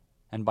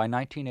 And by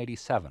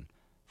 1987,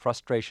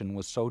 frustration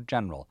was so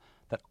general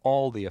that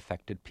all the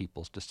affected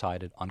peoples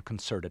decided on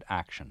concerted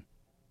action.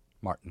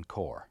 Martin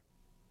Core.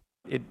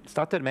 It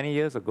started many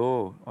years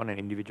ago on an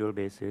individual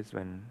basis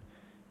when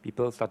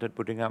people started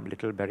putting up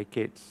little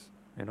barricades,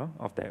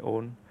 of their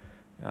own,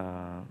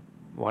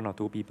 one or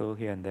two people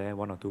here and there,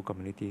 one or two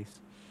communities,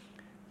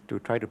 to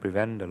try to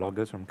prevent the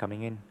loggers from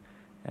coming in.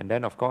 And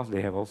then, of course,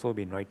 they have also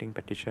been writing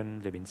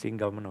petitions, they've been seeing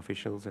government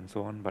officials and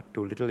so on, but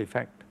to little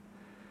effect.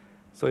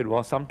 So it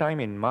was sometime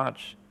in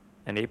March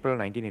and April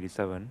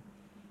 1987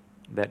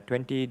 that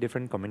 20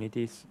 different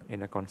communities,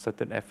 in a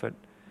concerted effort,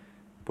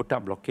 put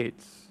up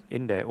blockades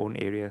in their own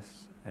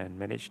areas and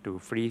managed to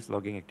freeze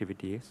logging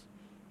activities.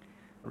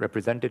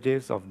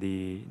 Representatives of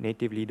the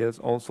native leaders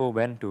also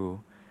went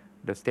to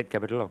the state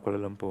capital of Kuala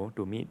Lumpur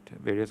to meet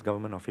various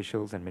government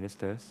officials and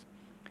ministers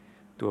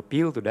to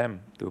appeal to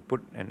them to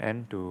put an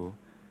end to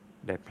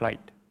their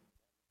plight.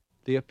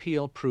 The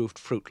appeal proved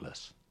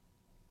fruitless.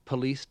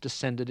 Police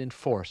descended in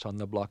force on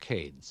the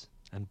blockades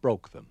and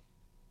broke them.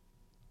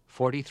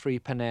 43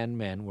 Penang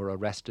men were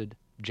arrested,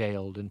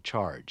 jailed, and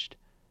charged,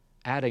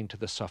 adding to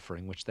the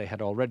suffering which they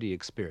had already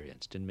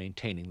experienced in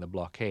maintaining the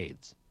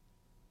blockades.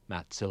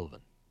 Matt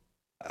Sylvan.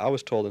 I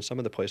was told in some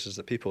of the places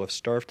that people have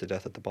starved to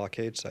death at the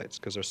blockade sites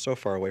because they're so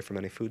far away from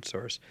any food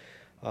source.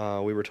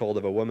 We were told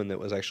of a woman that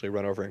was actually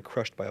run over and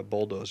crushed by a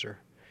bulldozer.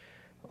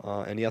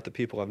 And yet the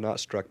people have not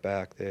struck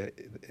back. They,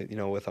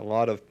 with a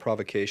lot of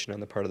provocation on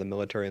the part of the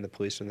military and the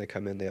police when they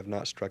come in, they have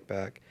not struck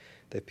back.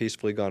 They've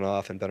peacefully gone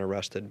off and been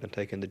arrested, been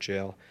taken to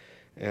jail.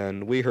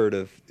 And we heard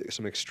of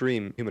some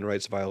extreme human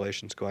rights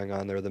violations going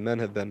on there. The men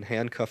have been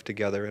handcuffed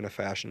together in a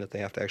fashion that they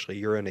have to actually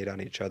urinate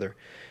on each other.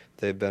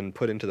 They've been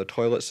put into the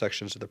toilet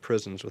sections of the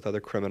prisons with other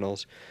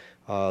criminals.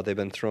 They've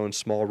been thrown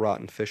small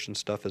rotten fish and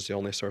stuff as the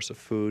only source of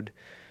food.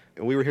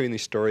 And we were hearing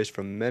these stories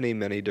from many,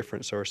 many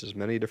different sources,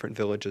 many different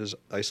villages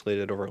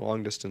isolated over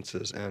long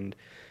distances. And,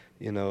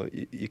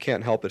 you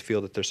can't help but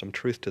feel that there's some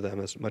truth to them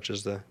as much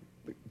as the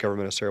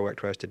government of Sarawak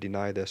tries to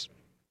deny this.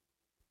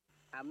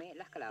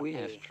 We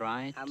have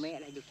tried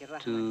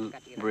to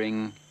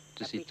bring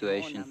the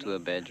situation to a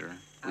better.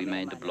 We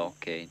made a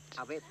blockade,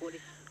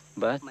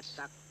 but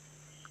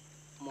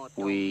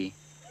we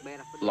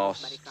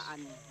lost.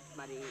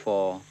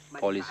 4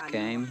 police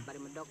came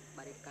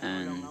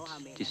and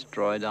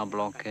destroyed our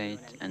blockade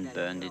and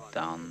burned it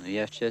down. We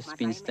have just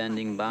been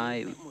standing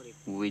by.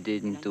 We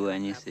didn't do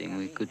anything.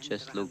 We could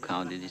just look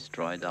how they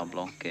destroyed our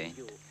blockade.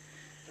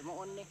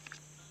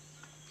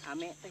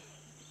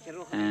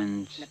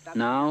 And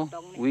now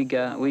we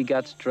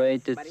got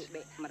treated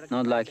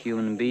not like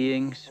human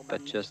beings,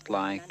 but just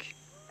like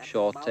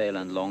short-tail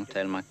and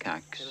long-tail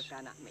macaques.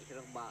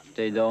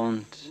 They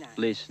don't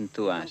listen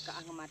to us.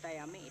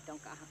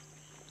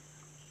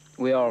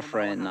 We are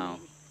afraid now.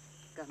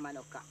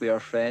 We are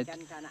afraid.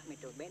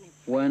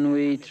 When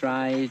we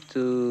try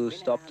to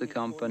stop the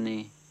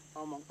company,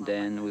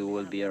 then we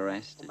will be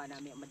arrested.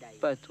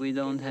 But we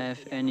don't have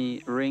any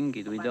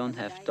ringgit, we don't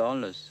have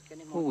dollars.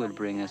 Who will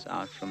bring us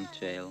out from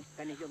jail?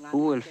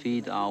 Who will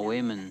feed our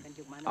women,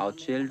 our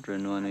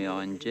children when we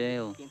are in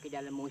jail?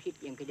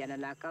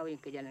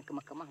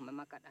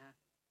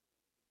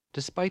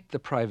 Despite the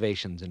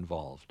privations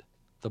involved,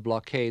 the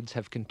blockades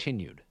have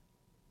continued.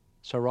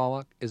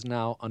 Sarawak is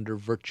now under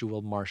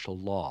virtual martial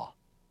law.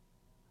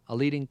 A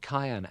leading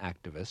Kayan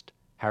activist,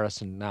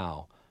 Harrison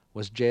Now,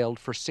 was jailed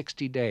for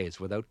 60 days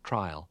without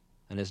trial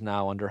and is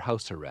now under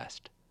house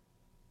arrest.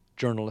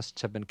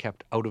 Journalists have been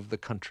kept out of the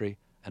country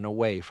and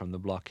away from the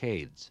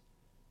blockades.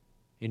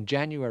 In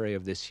January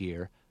of this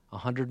year,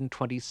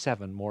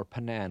 127 more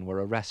Penang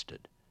were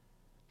arrested.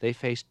 They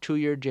faced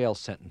 2-year jail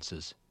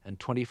sentences and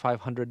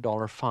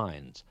 $2,500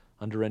 fines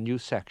under a new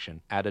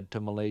section added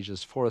to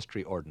Malaysia's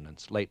forestry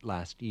ordinance late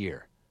last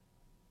year.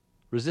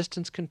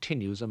 Resistance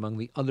continues among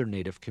the other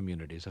native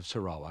communities of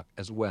Sarawak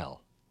as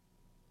well.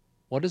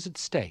 What is at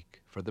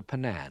stake for the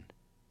Penang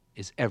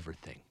is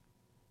everything.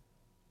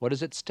 What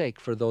is at stake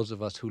for those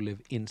of us who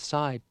live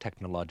inside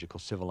technological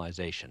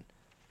civilization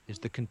is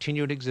the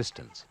continued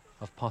existence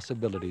of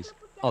possibilities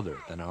other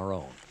than our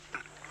own.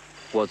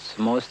 What's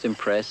most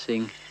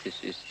impressive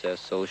is the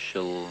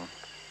social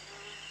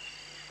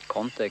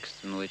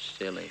context in which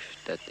they live,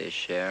 that they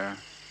share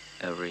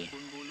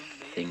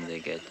everything they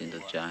get in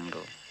the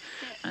jungle.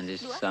 And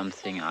this is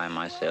something I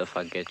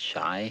get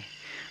shy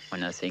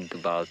when I think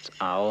about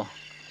our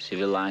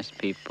civilized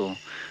people,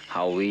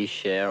 how we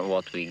share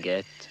what we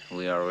get.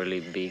 We are really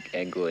big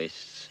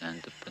egoists,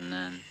 and the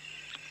Penang,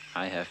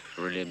 I have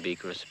really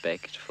big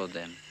respect for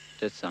them.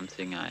 That's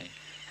something I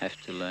have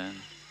to learn.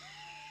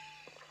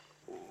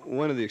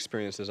 One of the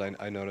experiences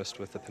I noticed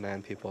with the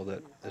Penang people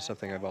that is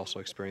something I've also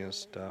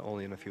experienced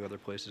only in a few other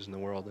places in the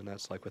world, and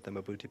that's like with the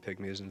Mabuti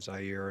Pygmies in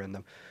Zaire and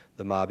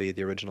the Mabi,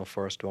 the original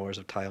forest dwellers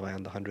of Thailand,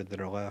 the 100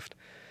 that are left,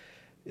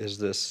 is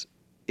this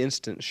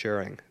instant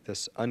sharing,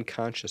 this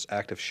unconscious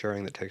act of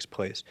sharing that takes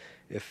place.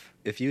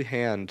 If you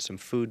hand some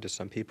food to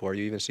some people, or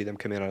you even see them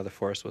come in out of the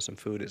forest with some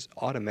food, it's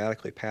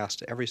automatically passed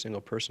to every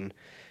single person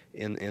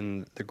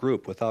in the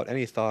group without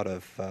any thought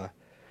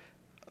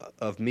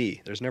of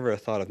me. There's never a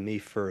thought of me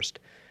first.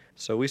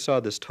 So we saw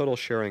this total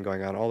sharing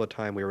going on all the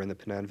time we were in the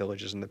Penan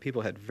villages, and the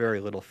people had very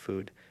little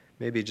food.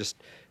 Maybe just,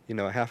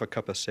 a half a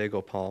cup of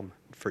sago palm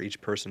for each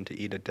person to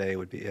eat a day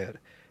would be it,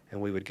 and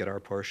we would get our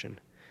portion.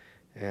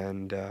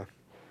 And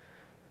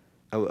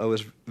I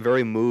was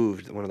very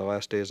moved one of the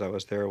last days I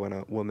was there when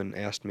a woman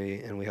asked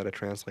me, and we had a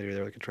translator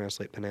there that could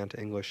translate Penan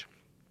to English,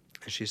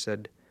 and she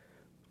said,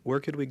 "Where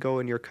could we go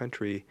in your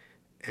country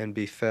and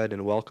be fed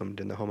and welcomed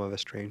in the home of a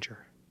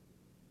stranger?"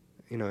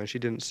 And she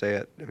didn't say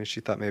it. I mean,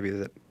 she thought maybe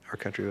that our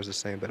country was the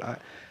same, but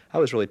I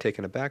was really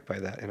taken aback by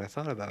that, and I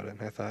thought about it,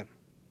 and I thought,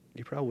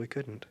 you probably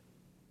couldn't.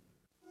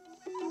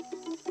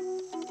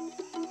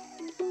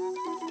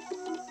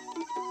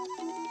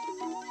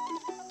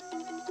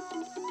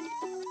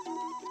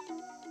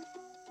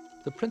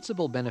 The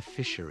principal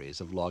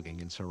beneficiaries of logging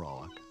in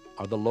Sarawak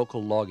are the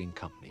local logging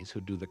companies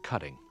who do the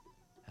cutting,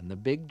 and the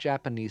big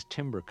Japanese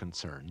timber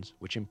concerns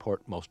which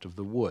import most of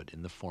the wood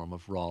in the form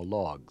of raw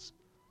logs.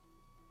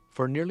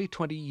 For nearly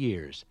 20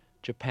 years,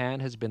 Japan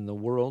has been the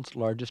world's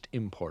largest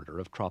importer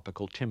of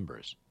tropical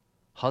timbers,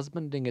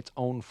 husbanding its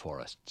own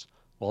forests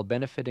while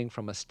benefiting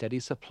from a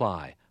steady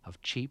supply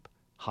of cheap,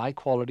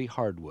 high-quality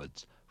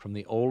hardwoods from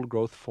the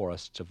old-growth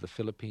forests of the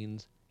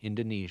Philippines,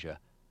 Indonesia,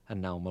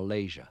 and now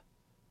Malaysia.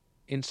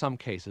 In some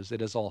cases, it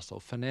has also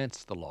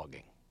financed the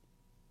logging.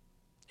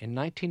 In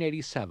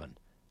 1987,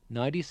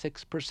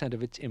 96%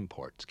 of its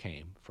imports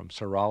came from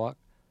Sarawak,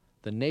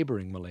 the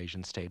neighboring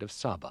Malaysian state of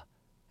Sabah,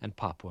 and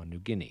Papua New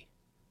Guinea.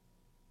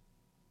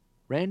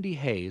 Randy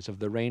Hayes of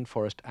the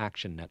Rainforest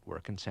Action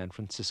Network in San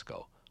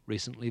Francisco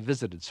recently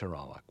visited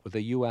Sarawak with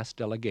a U.S.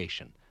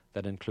 delegation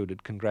that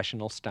included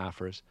congressional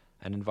staffers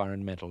and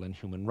environmental and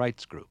human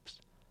rights groups.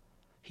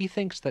 He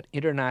thinks that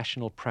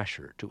international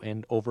pressure to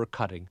end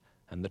overcutting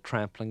and the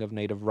trampling of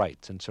native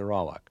rights in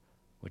Sarawak,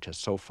 which has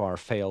so far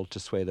failed to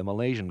sway the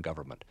Malaysian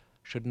government,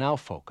 should now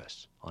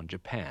focus on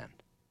Japan.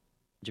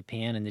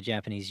 Japan and the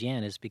Japanese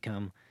yen has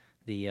become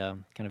the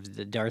kind of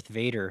the Darth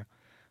Vader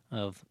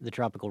of the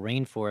tropical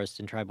rainforests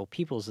and tribal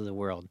peoples of the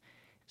world.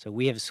 So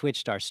we have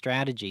switched our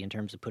strategy in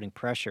terms of putting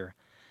pressure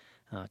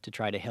to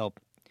try to help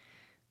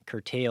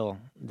curtail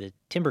the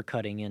timber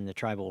cutting in the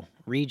tribal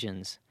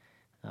regions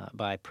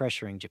by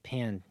pressuring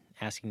Japan,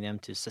 asking them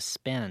to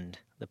suspend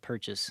the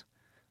purchase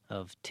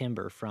of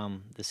timber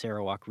from the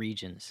Sarawak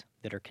regions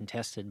that are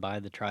contested by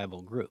the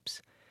tribal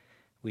groups.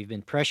 We've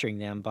been pressuring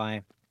them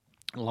by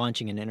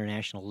launching an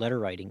international letter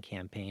writing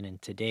campaign, and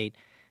to date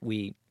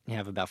we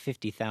have about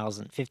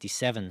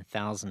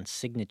 57,000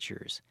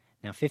 signatures.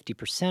 Now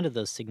 50% of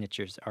those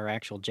signatures are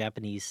actual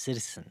Japanese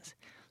citizens.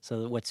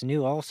 So what's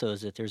new also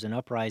is that there's an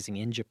uprising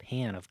in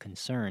Japan of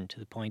concern to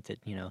the point that,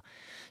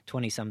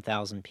 20-some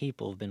thousand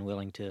people have been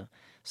willing to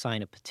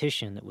sign a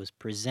petition that was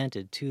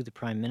presented to the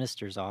Prime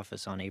Minister's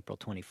office on April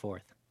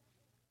 24th.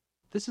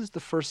 This is the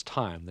first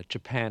time that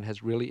Japan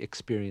has really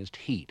experienced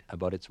heat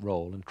about its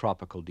role in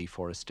tropical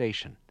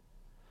deforestation.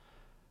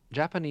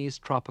 Japanese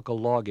tropical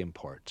log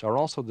imports are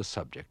also the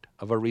subject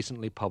of a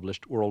recently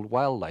published World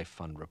Wildlife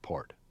Fund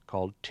report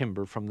called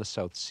Timber from the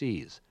South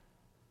Seas.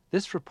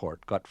 This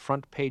report got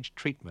front-page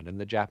treatment in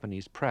the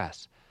Japanese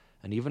press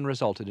and even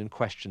resulted in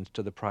questions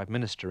to the Prime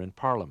Minister in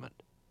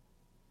Parliament.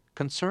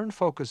 Concern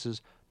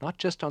focuses not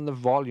just on the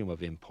volume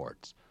of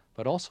imports,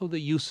 but also the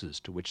uses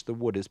to which the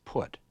wood is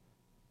put.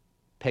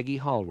 Peggy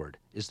Hallward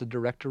is the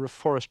Director of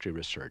Forestry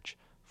Research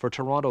for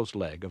Toronto's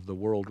leg of the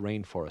World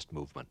Rainforest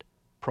Movement,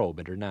 Probe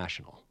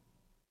International.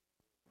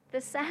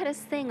 The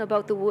saddest thing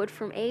about the wood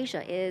from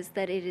Asia is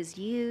that it is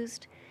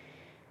used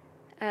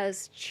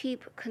as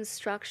cheap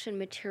construction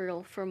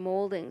material for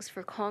moldings,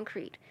 for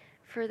concrete,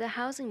 for the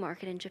housing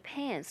market in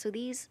Japan. So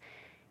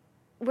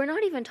we're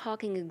not even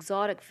talking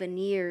exotic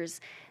veneers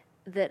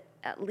that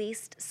at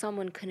least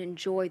someone can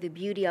enjoy the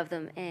beauty of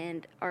them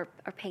and are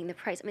paying the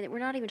price. I mean, we're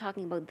not even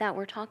talking about that.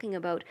 We're talking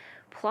about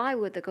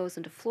plywood that goes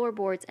into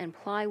floorboards and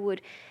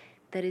plywood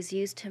that is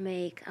used to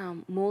make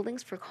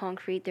moldings for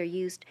concrete. They're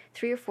used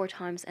 3 or 4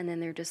 times and then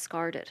they're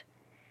discarded.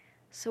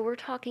 So we're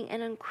talking an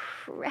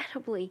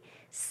incredibly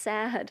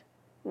sad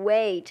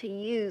way to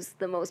use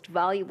the most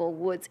valuable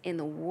woods in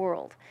the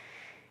world.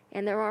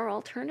 And there are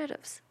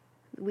alternatives.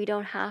 We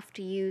don't have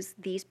to use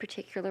these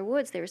particular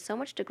woods. There is so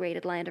much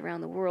degraded land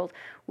around the world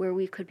where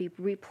we could be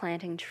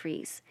replanting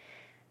trees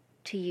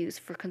to use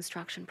for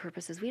construction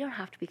purposes. We don't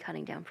have to be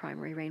cutting down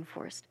primary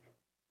rainforest.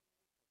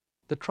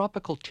 The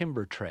tropical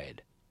timber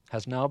trade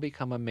has now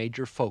become a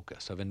major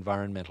focus of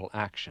environmental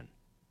action.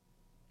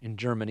 In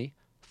Germany,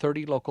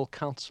 30 local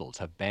councils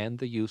have banned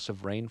the use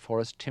of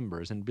rainforest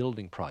timbers in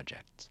building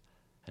projects,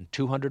 and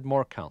 200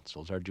 more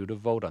councils are due to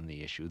vote on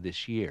the issue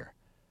this year.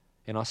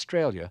 In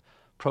Australia,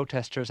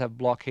 protesters have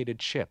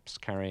blockaded ships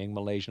carrying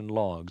Malaysian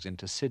logs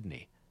into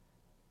Sydney.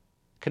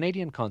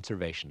 Canadian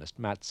conservationist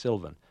Matt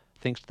Sylvan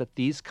thinks that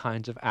these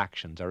kinds of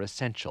actions are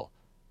essential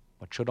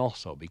but should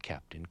also be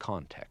kept in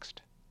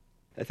context.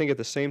 I think at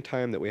the same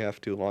time that we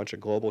have to launch a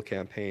global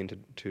campaign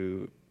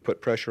to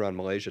put pressure on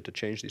Malaysia to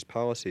change these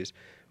policies,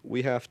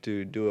 we have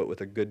to do it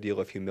with a good deal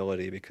of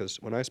humility, because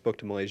when I spoke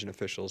to Malaysian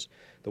officials,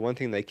 the one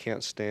thing they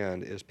can't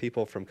stand is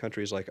people from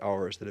countries like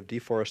ours that have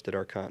deforested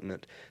our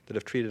continent, that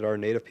have treated our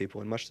native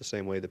people in much the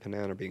same way the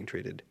Penan are being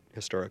treated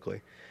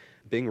historically,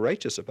 being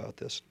righteous about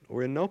this.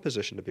 We're in no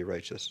position to be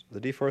righteous. The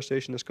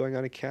deforestation that's going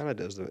on in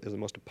Canada is the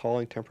most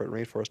appalling temperate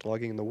rainforest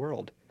logging in the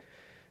world.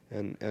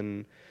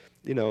 And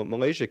you know,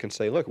 Malaysia can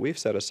say, look, we've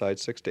set aside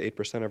 6 to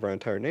 8% of our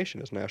entire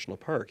nation as national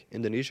park.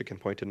 Indonesia can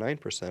point to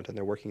 9%, and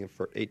they're working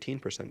for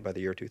 18% by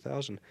the year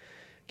 2000.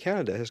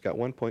 Canada has got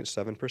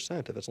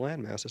 1.7% of its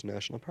landmass as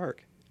national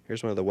park.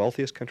 Here's one of the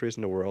wealthiest countries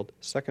in the world,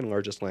 second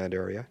largest land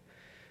area,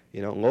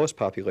 you know, lowest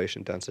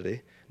population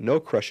density, no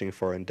crushing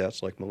foreign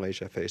debts like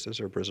Malaysia faces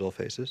or Brazil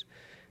faces,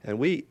 and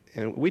we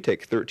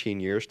take 13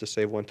 years to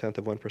save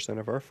 0.1%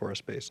 of our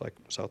forest base, like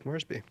South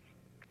Moresby.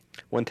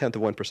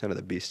 0.1% of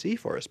the BC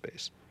forest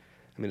base.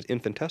 I mean, it's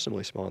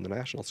infinitesimally small on the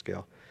national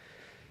scale.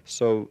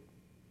 So,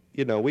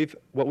 you know,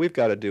 what we've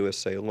got to do is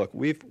say, look,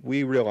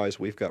 we realize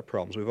we've got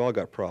problems. We've all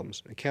got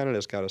problems. And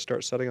Canada's got to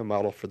start setting a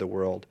model for the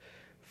world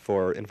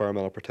for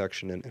environmental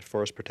protection and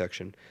forest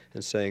protection,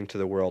 and saying to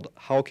the world,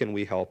 how can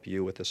we help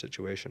you with the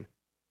situation?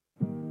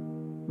 They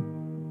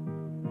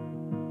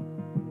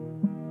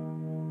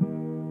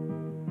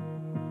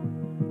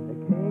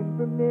came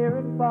from near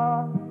and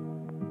far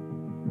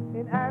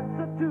in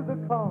answer to the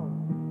call.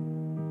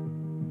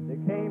 They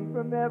came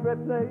from every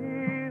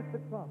place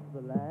across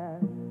the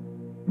land.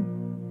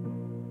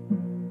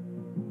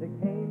 They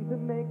came to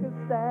make a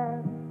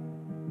stand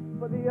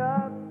for the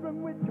earth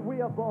from which we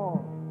are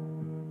born.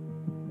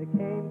 They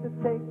came to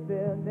take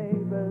their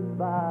neighbors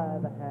by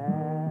the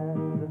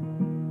hand.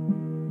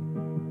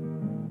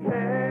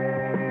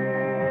 Hey,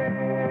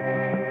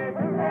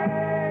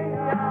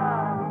 Malaya,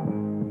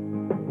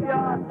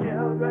 your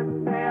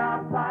children, they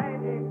are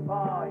fighting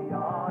for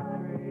your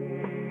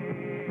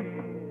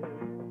dreams.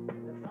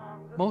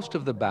 Most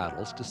of the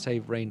battles to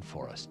save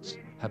rainforests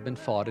have been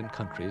fought in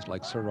countries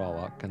like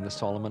Sarawak and the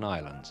Solomon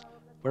Islands,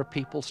 where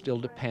people still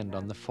depend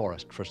on the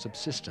forest for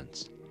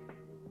subsistence.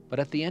 But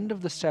at the end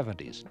of the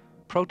 70s,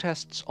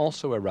 protests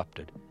also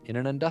erupted in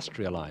an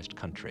industrialized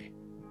country,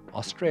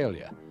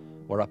 Australia,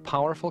 where a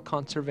powerful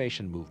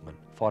conservation movement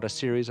fought a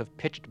series of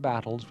pitched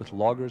battles with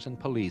loggers and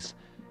police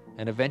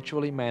and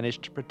eventually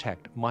managed to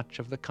protect much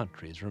of the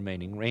country's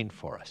remaining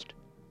rainforest.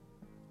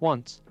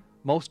 Once,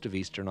 most of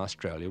eastern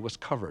Australia was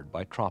covered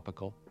by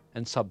tropical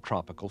and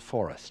subtropical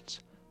forests.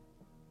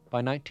 By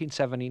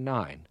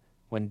 1979,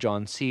 when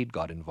John Seed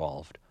got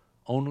involved,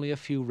 only a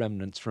few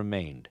remnants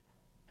remained,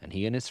 and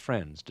he and his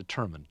friends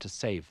determined to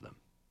save them.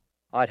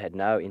 I'd had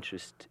no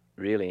interest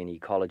really in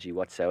ecology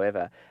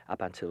whatsoever up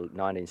until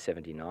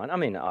 1979. I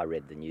mean, I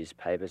read the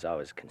newspapers, I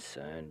was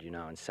concerned, you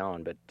know, and so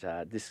on, but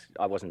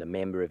I wasn't a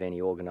member of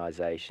any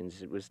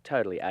organisations. It was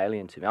totally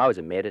alien to me. I was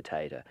a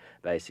meditator,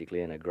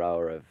 basically, and a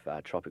grower of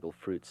tropical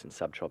fruits and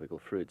subtropical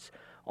fruits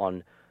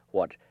on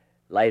what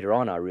later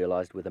on I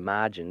realised were the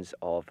margins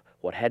of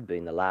what had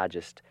been the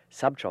largest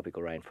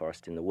subtropical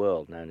rainforest in the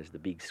world, known as the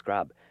Big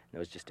Scrub. And there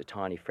was just a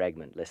tiny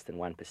fragment, less than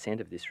 1%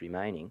 of this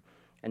remaining,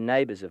 and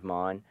neighbours of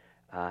mine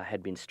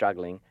had been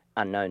struggling,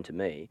 unknown to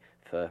me,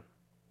 for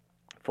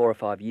 4 or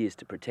 5 years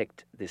to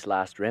protect this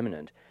last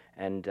remnant.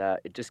 And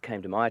it just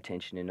came to my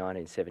attention in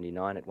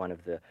 1979 at one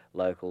of the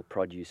local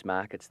produce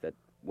markets that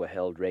were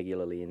held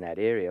regularly in that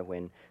area,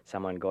 when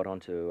someone got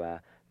onto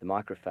the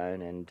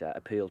microphone and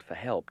appealed for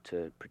help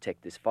to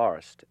protect this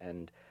forest.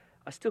 And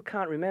I still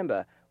can't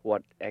remember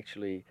what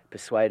actually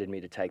persuaded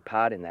me to take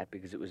part in that,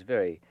 because it was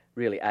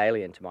really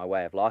alien to my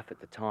way of life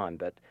at the time,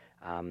 but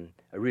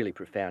a really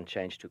profound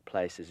change took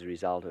place as a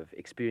result of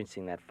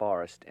experiencing that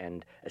forest,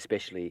 and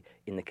especially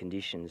in the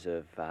conditions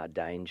of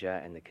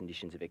danger and the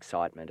conditions of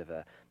excitement of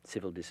a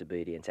civil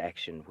disobedience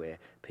action where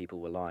people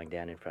were lying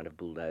down in front of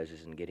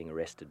bulldozers and getting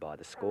arrested by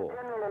the score.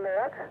 General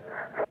alert.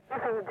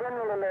 This is a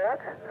general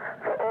alert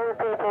for all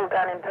people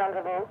down in front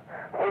of you.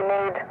 We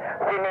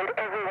need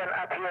everyone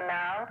up here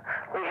now.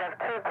 We have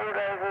 2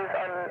 bulldozers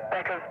on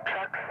back of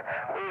trucks.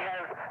 We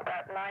have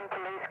about 9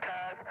 police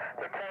cars.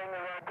 They're tearing the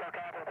roadblock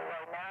out of the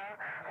way now.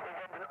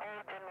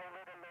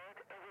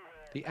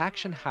 The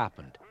action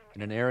happened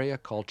in an area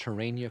called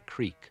Terania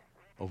Creek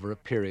over a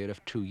period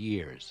of 2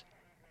 years.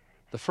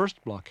 The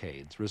first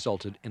blockades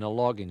resulted in a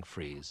logging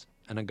freeze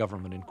and a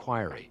government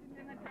inquiry.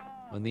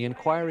 When the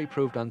inquiry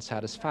proved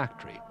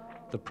unsatisfactory,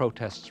 the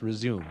protests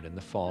resumed in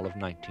the fall of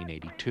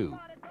 1982.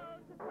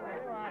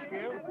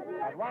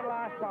 At one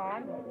last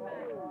time,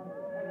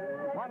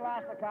 one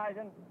last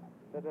occasion,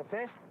 to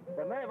desist,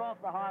 to move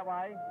off the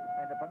highway,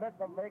 and to permit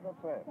the vehicle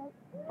through.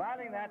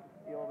 Failing that,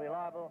 you will be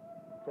liable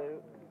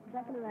to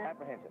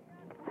apprehension.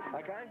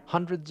 Okay?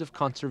 Hundreds of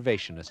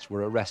conservationists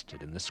were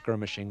arrested in the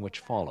skirmishing which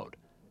followed,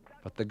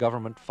 but the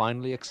government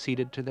finally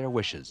acceded to their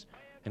wishes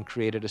and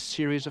created a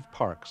series of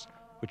parks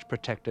which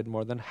protected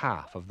more than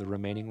half of the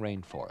remaining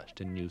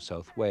rainforest in New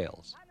South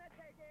Wales.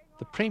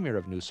 The Premier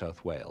of New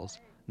South Wales,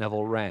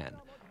 Neville Wran,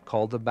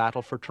 called the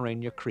Battle for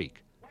Terania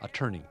Creek a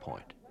turning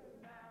point.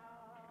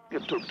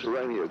 It took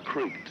Terania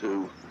Creek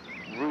to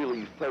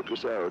really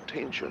focus our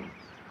attention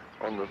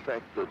on the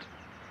fact that,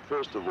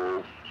 first of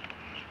all,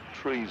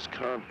 trees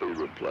can't be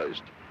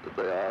replaced, that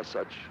they are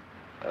such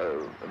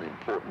an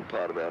important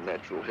part of our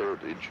natural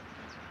heritage,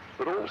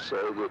 but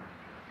also that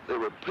there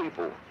were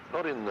people,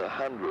 not in the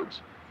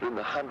hundreds, but in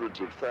the hundreds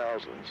of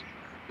thousands,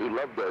 who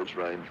loved those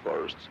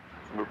rainforests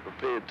and were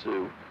prepared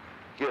to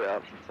get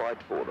out and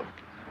fight for them.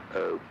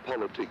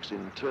 Politics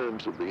in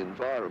terms of the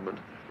environment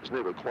has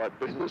never quite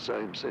been the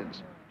same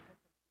since.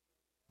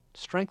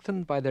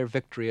 Strengthened by their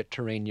victory at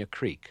Terania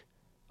Creek,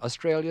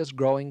 Australia's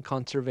growing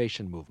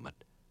conservation movement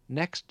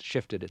next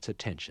shifted its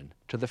attention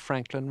to the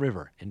Franklin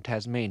River in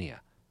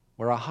Tasmania,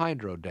 where a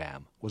hydro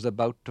dam was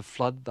about to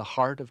flood the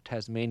heart of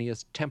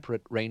Tasmania's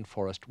temperate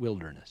rainforest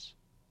wilderness.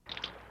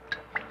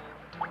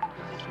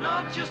 It's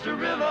not just a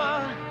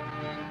river,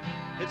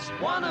 it's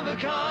one of a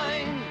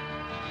kind.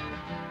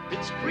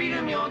 It's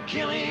freedom you're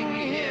killing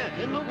here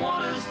in the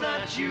waters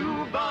that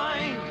you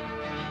bind.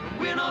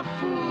 We're not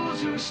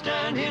fools who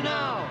stand here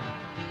now,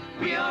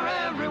 we are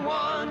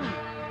everyone.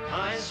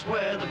 I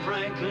swear the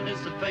Franklin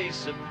is the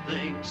face of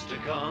things to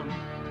come.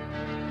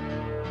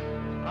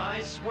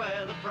 I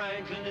swear the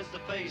Franklin is the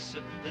face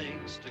of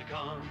things to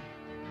come.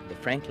 The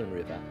Franklin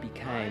River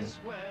became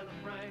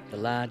the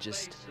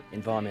largest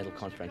environmental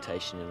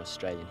confrontation in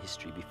Australian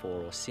history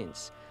before or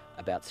since.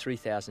 About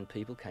 3,000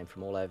 people came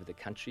from all over the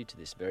country to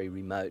this very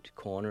remote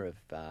corner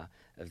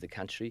of the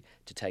country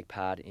to take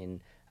part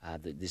in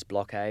this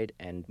blockade,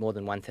 and more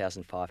than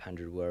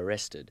 1,500 were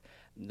arrested.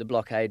 The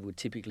blockade would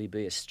typically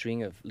be a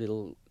string of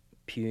little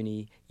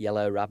puny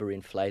yellow rubber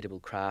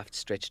inflatable craft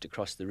stretched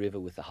across the river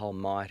with the whole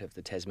might of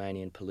the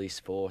Tasmanian police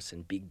force,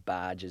 and big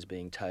barges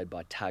being towed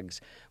by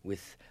tugs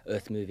with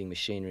earth-moving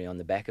machinery on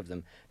the back of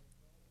them,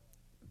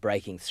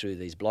 breaking through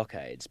these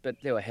blockades. But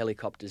there were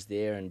helicopters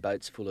there and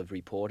boats full of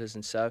reporters,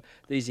 and so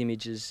these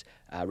images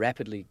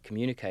rapidly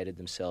communicated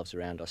themselves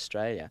around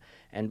Australia,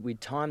 and we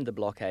timed the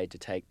blockade to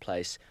take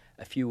place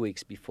a few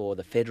weeks before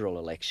the federal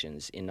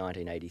elections in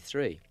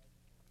 1983.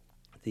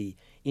 The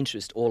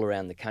interest all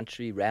around the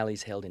country,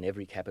 rallies held in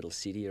every capital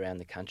city around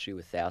the country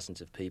with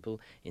thousands of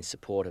people in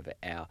support of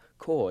our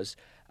cause,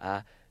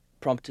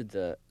 prompted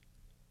the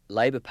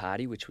Labor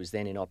Party, which was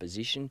then in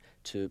opposition,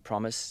 to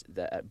promise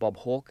that Bob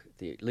Hawke,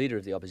 the leader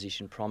of the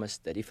opposition,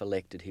 promised that if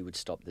elected he would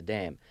stop the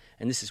dam.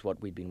 And this is what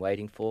we'd been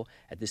waiting for.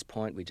 At this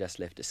point we just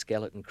left a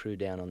skeleton crew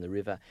down on the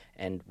river,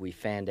 and we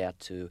fanned out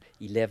to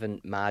 11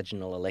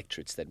 marginal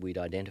electorates that we'd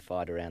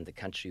identified around the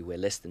country where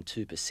less than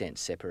 2%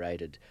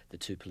 separated the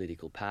two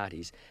political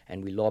parties,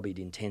 and we lobbied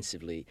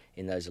intensively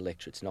in those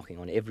electorates, knocking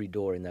on every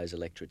door in those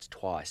electorates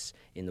twice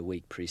in the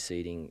week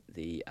preceding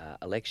the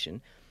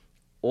election.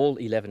 All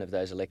 11 of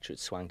those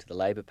electorates swung to the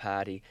Labor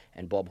Party,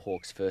 and Bob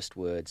Hawke's first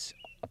words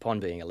upon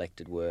being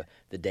elected were,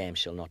 "The dam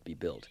shall not be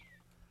built."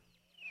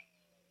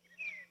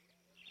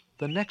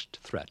 The next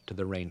threat to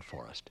the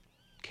rainforest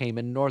came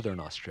in northern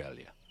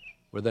Australia,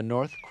 where the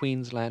North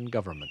Queensland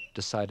government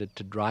decided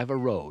to drive a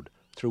road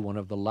through one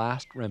of the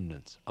last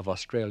remnants of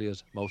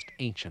Australia's most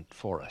ancient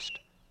forest,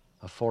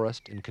 a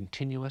forest in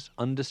continuous,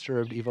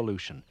 undisturbed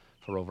evolution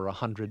for over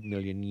 100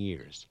 million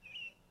years.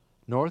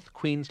 North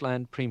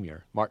Queensland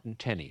Premier Martin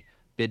Tenney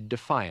bid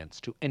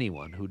defiance to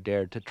anyone who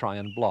dared to try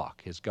and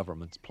block his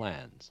government's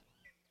plans.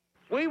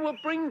 We will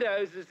bring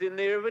dozers in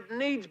there if it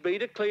needs be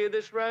to clear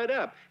this road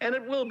up, and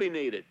it will be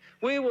needed.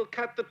 We will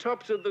cut the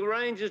tops of the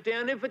ranges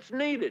down if it's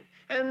needed,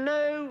 and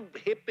no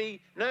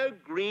hippie, no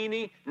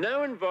greenie,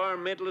 no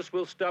environmentalist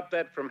will stop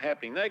that from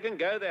happening. They can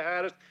go their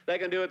hardest, they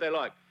can do what they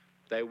like.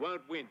 They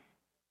won't win.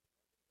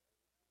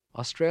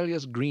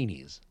 Australia's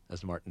greenies,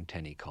 as Martin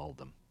Tenney called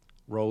them,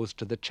 rose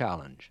to the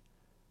challenge.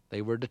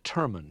 They were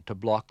determined to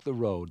block the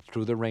road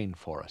through the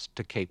rainforest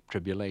to Cape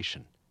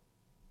Tribulation.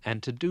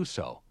 And to do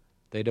so,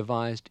 they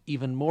devised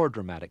even more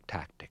dramatic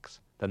tactics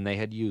than they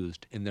had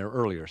used in their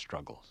earlier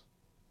struggles.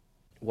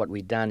 What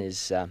we'd done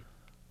is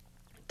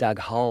dug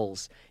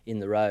holes in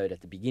the road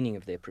at the beginning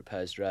of their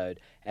proposed road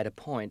at a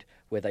point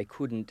where they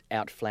couldn't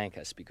outflank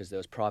us because there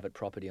was private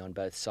property on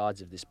both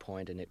sides of this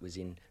point and it was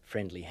in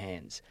friendly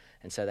hands.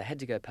 And so they had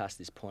to go past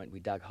this point. We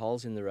dug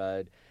holes in the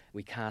road.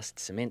 We cast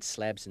cement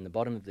slabs in the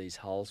bottom of these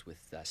holes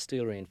with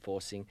steel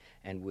reinforcing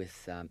and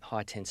with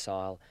high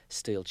tensile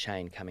steel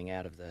chain coming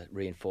out of the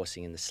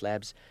reinforcing in the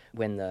slabs.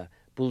 When the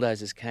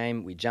bulldozers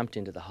came, we jumped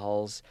into the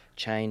holes,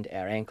 chained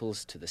our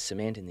ankles to the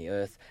cement in the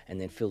earth, and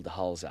then filled the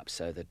holes up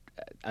so that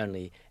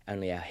only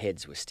our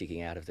heads were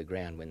sticking out of the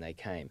ground when they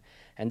came.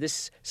 And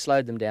this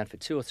slowed them down for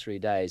 2 or 3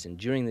 days, and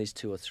during these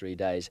 2 or 3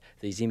 days,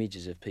 these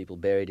images of people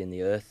buried in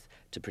the earth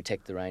to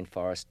protect the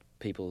rainforest,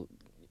 people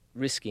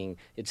risking,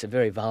 it's a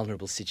very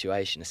vulnerable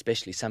situation,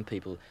 especially some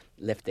people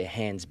left their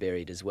hands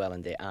buried as well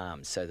and their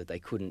arms so that they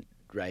couldn't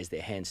raise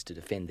their hands to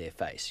defend their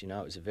face. You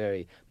know, it was a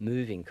very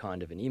moving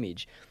kind of an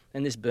image,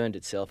 and this burned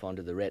itself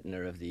onto the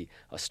retina of the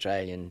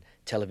Australian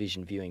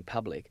television viewing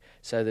public,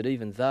 so that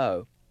even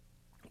though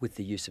with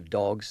the use of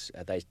dogs.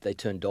 They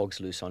turned dogs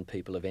loose on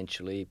people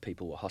eventually.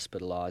 People were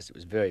hospitalised. It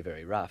was very,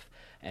 very rough.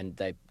 And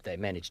they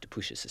managed to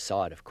push us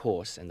aside, of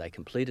course, and they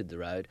completed the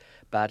road.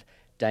 But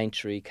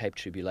Daintree, Cape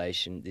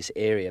Tribulation, this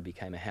area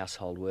became a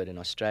household word in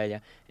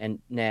Australia. And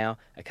now,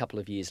 a couple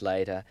of years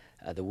later,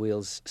 the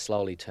wheels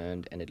slowly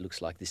turned, and it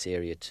looks like this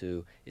area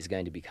too is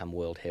going to become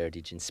World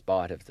Heritage in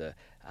spite of the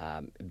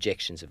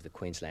objections of the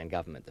Queensland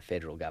government. The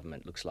federal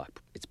government looks like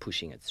it's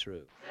pushing it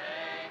through.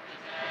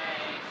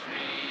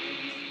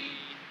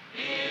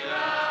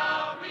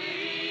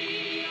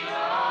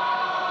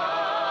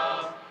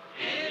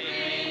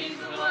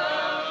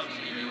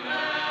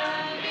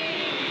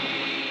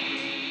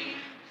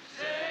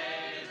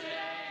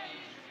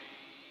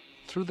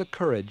 Through the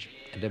courage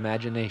and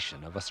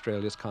imagination of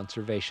Australia's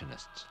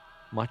conservationists,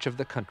 much of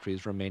the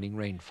country's remaining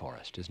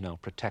rainforest is now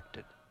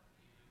protected.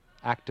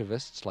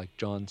 Activists like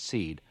John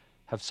Seed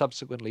have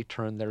subsequently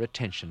turned their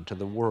attention to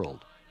the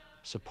world,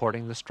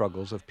 supporting the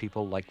struggles of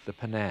people like the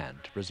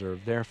Penan to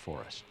preserve their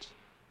forests.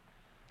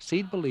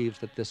 Seed believes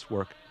that this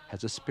work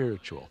has a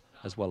spiritual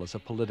as well as a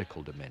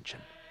political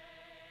dimension.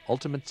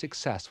 Ultimate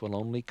success will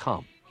only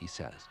come, he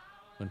says,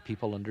 when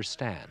people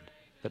understand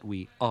that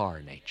we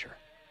are nature.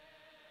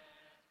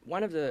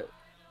 One of the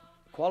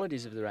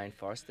qualities of the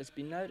rainforest that's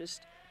been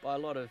noticed by a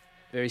lot of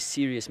very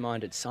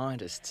serious-minded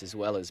scientists as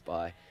well as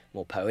by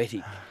more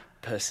poetic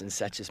persons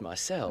such as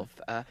myself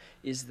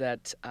is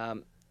that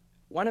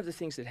one of the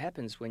things that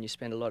happens when you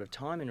spend a lot of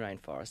time in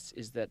rainforests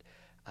is that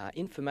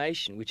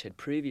information which had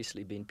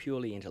previously been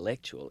purely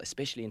intellectual,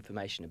 especially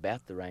information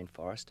about the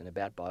rainforest and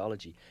about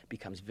biology,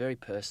 becomes very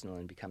personal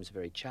and becomes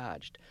very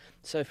charged.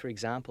 So, for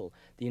example,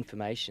 the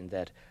information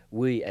that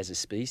we as a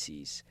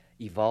species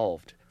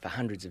evolved for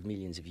hundreds of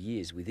millions of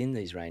years within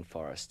these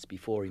rainforests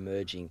before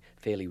emerging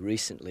fairly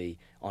recently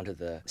onto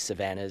the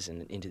savannas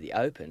and into the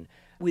open.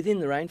 Within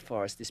the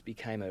rainforest, this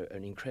became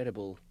an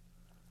incredible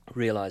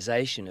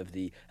realisation of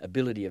the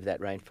ability of that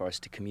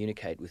rainforest to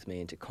communicate with me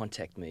and to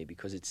contact me,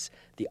 because it's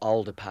the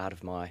older part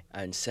of my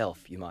own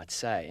self, you might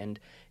say. And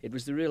it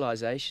was the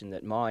realisation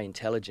that my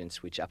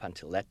intelligence, which up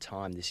until that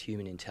time, this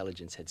human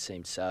intelligence had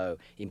seemed so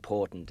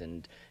important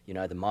and, you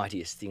know, the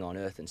mightiest thing on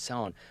earth and so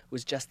on,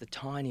 was just the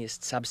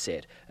tiniest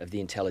subset of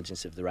the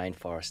intelligence of the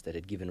rainforest that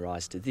had given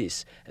rise to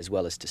this, as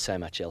well as to so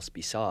much else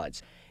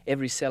besides.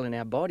 Every cell in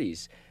our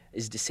bodies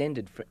is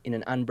descended in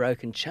an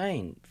unbroken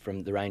chain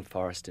from the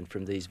rainforest and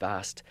from these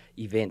vast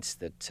events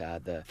that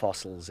the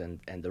fossils and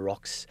the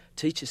rocks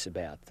teach us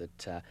about.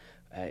 That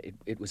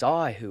it was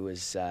I who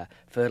was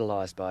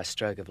fertilised by a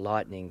stroke of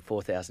lightning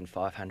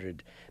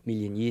 4,500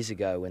 million years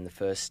ago when the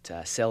first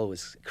cell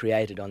was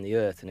created on the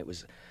earth, and it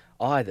was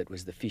I that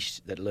was the fish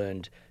that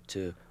learned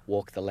to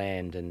walk the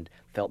land and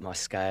felt my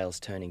scales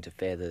turning to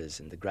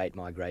feathers and the great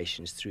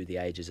migrations through the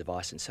ages of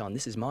ice and so on.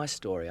 This is my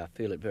story. I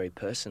feel it very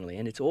personally,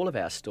 and it's all of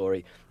our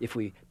story if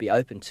we be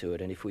open to it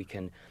and if we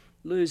can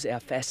lose our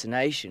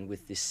fascination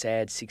with this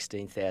sad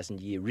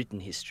 16,000-year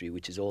written history,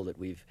 which is all that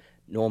we've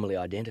normally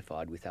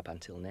identified with up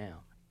until now.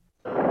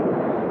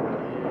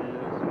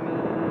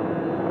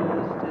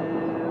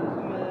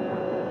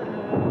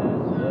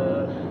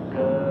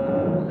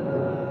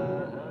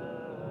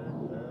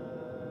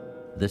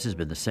 This has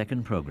been the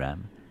second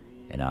programme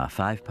in our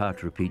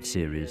 5-part repeat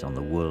series on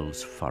the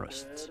world's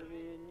forests.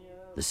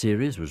 The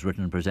series was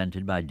written and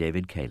presented by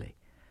David Cayley.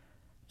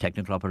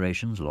 Technical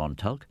operations, Lorne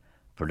Tulk.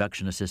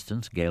 Production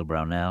assistants, Gail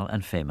Brownell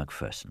and Faye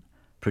McPherson.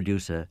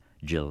 Producer,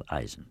 Jill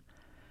Eisen.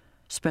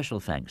 Special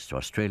thanks to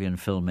Australian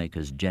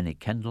filmmakers Jenny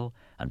Kendall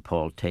and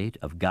Paul Tate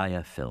of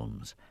Gaia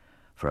Films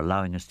for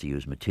allowing us to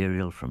use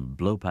material from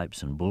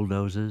Blowpipes and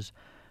Bulldozers,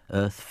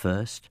 Earth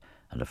First,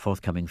 and a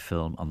forthcoming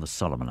film on the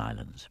Solomon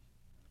Islands.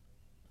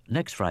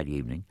 Next Friday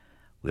evening,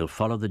 we'll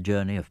follow the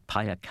journey of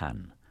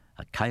Payakan,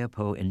 a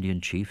Kayapo Indian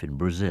chief in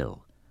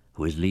Brazil,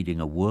 who is leading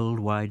a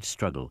worldwide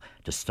struggle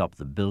to stop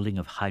the building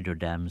of hydro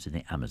dams in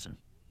the Amazon.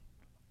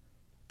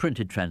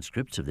 Printed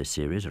transcripts of this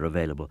series are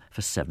available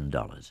for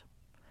 $7.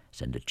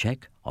 Send a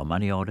check or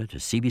money order to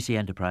CBC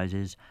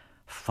Enterprises,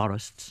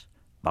 Forests,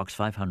 Box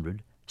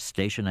 500,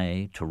 Station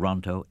A,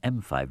 Toronto,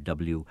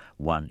 M5W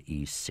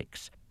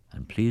 1E6.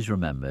 And please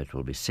remember it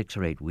will be 6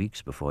 or 8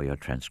 weeks before your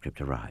transcript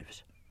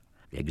arrives.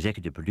 The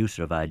executive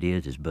producer of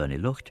Ideas is Bernie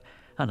Lucht,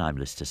 and I'm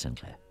Lister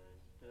Sinclair.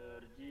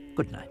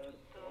 Good night.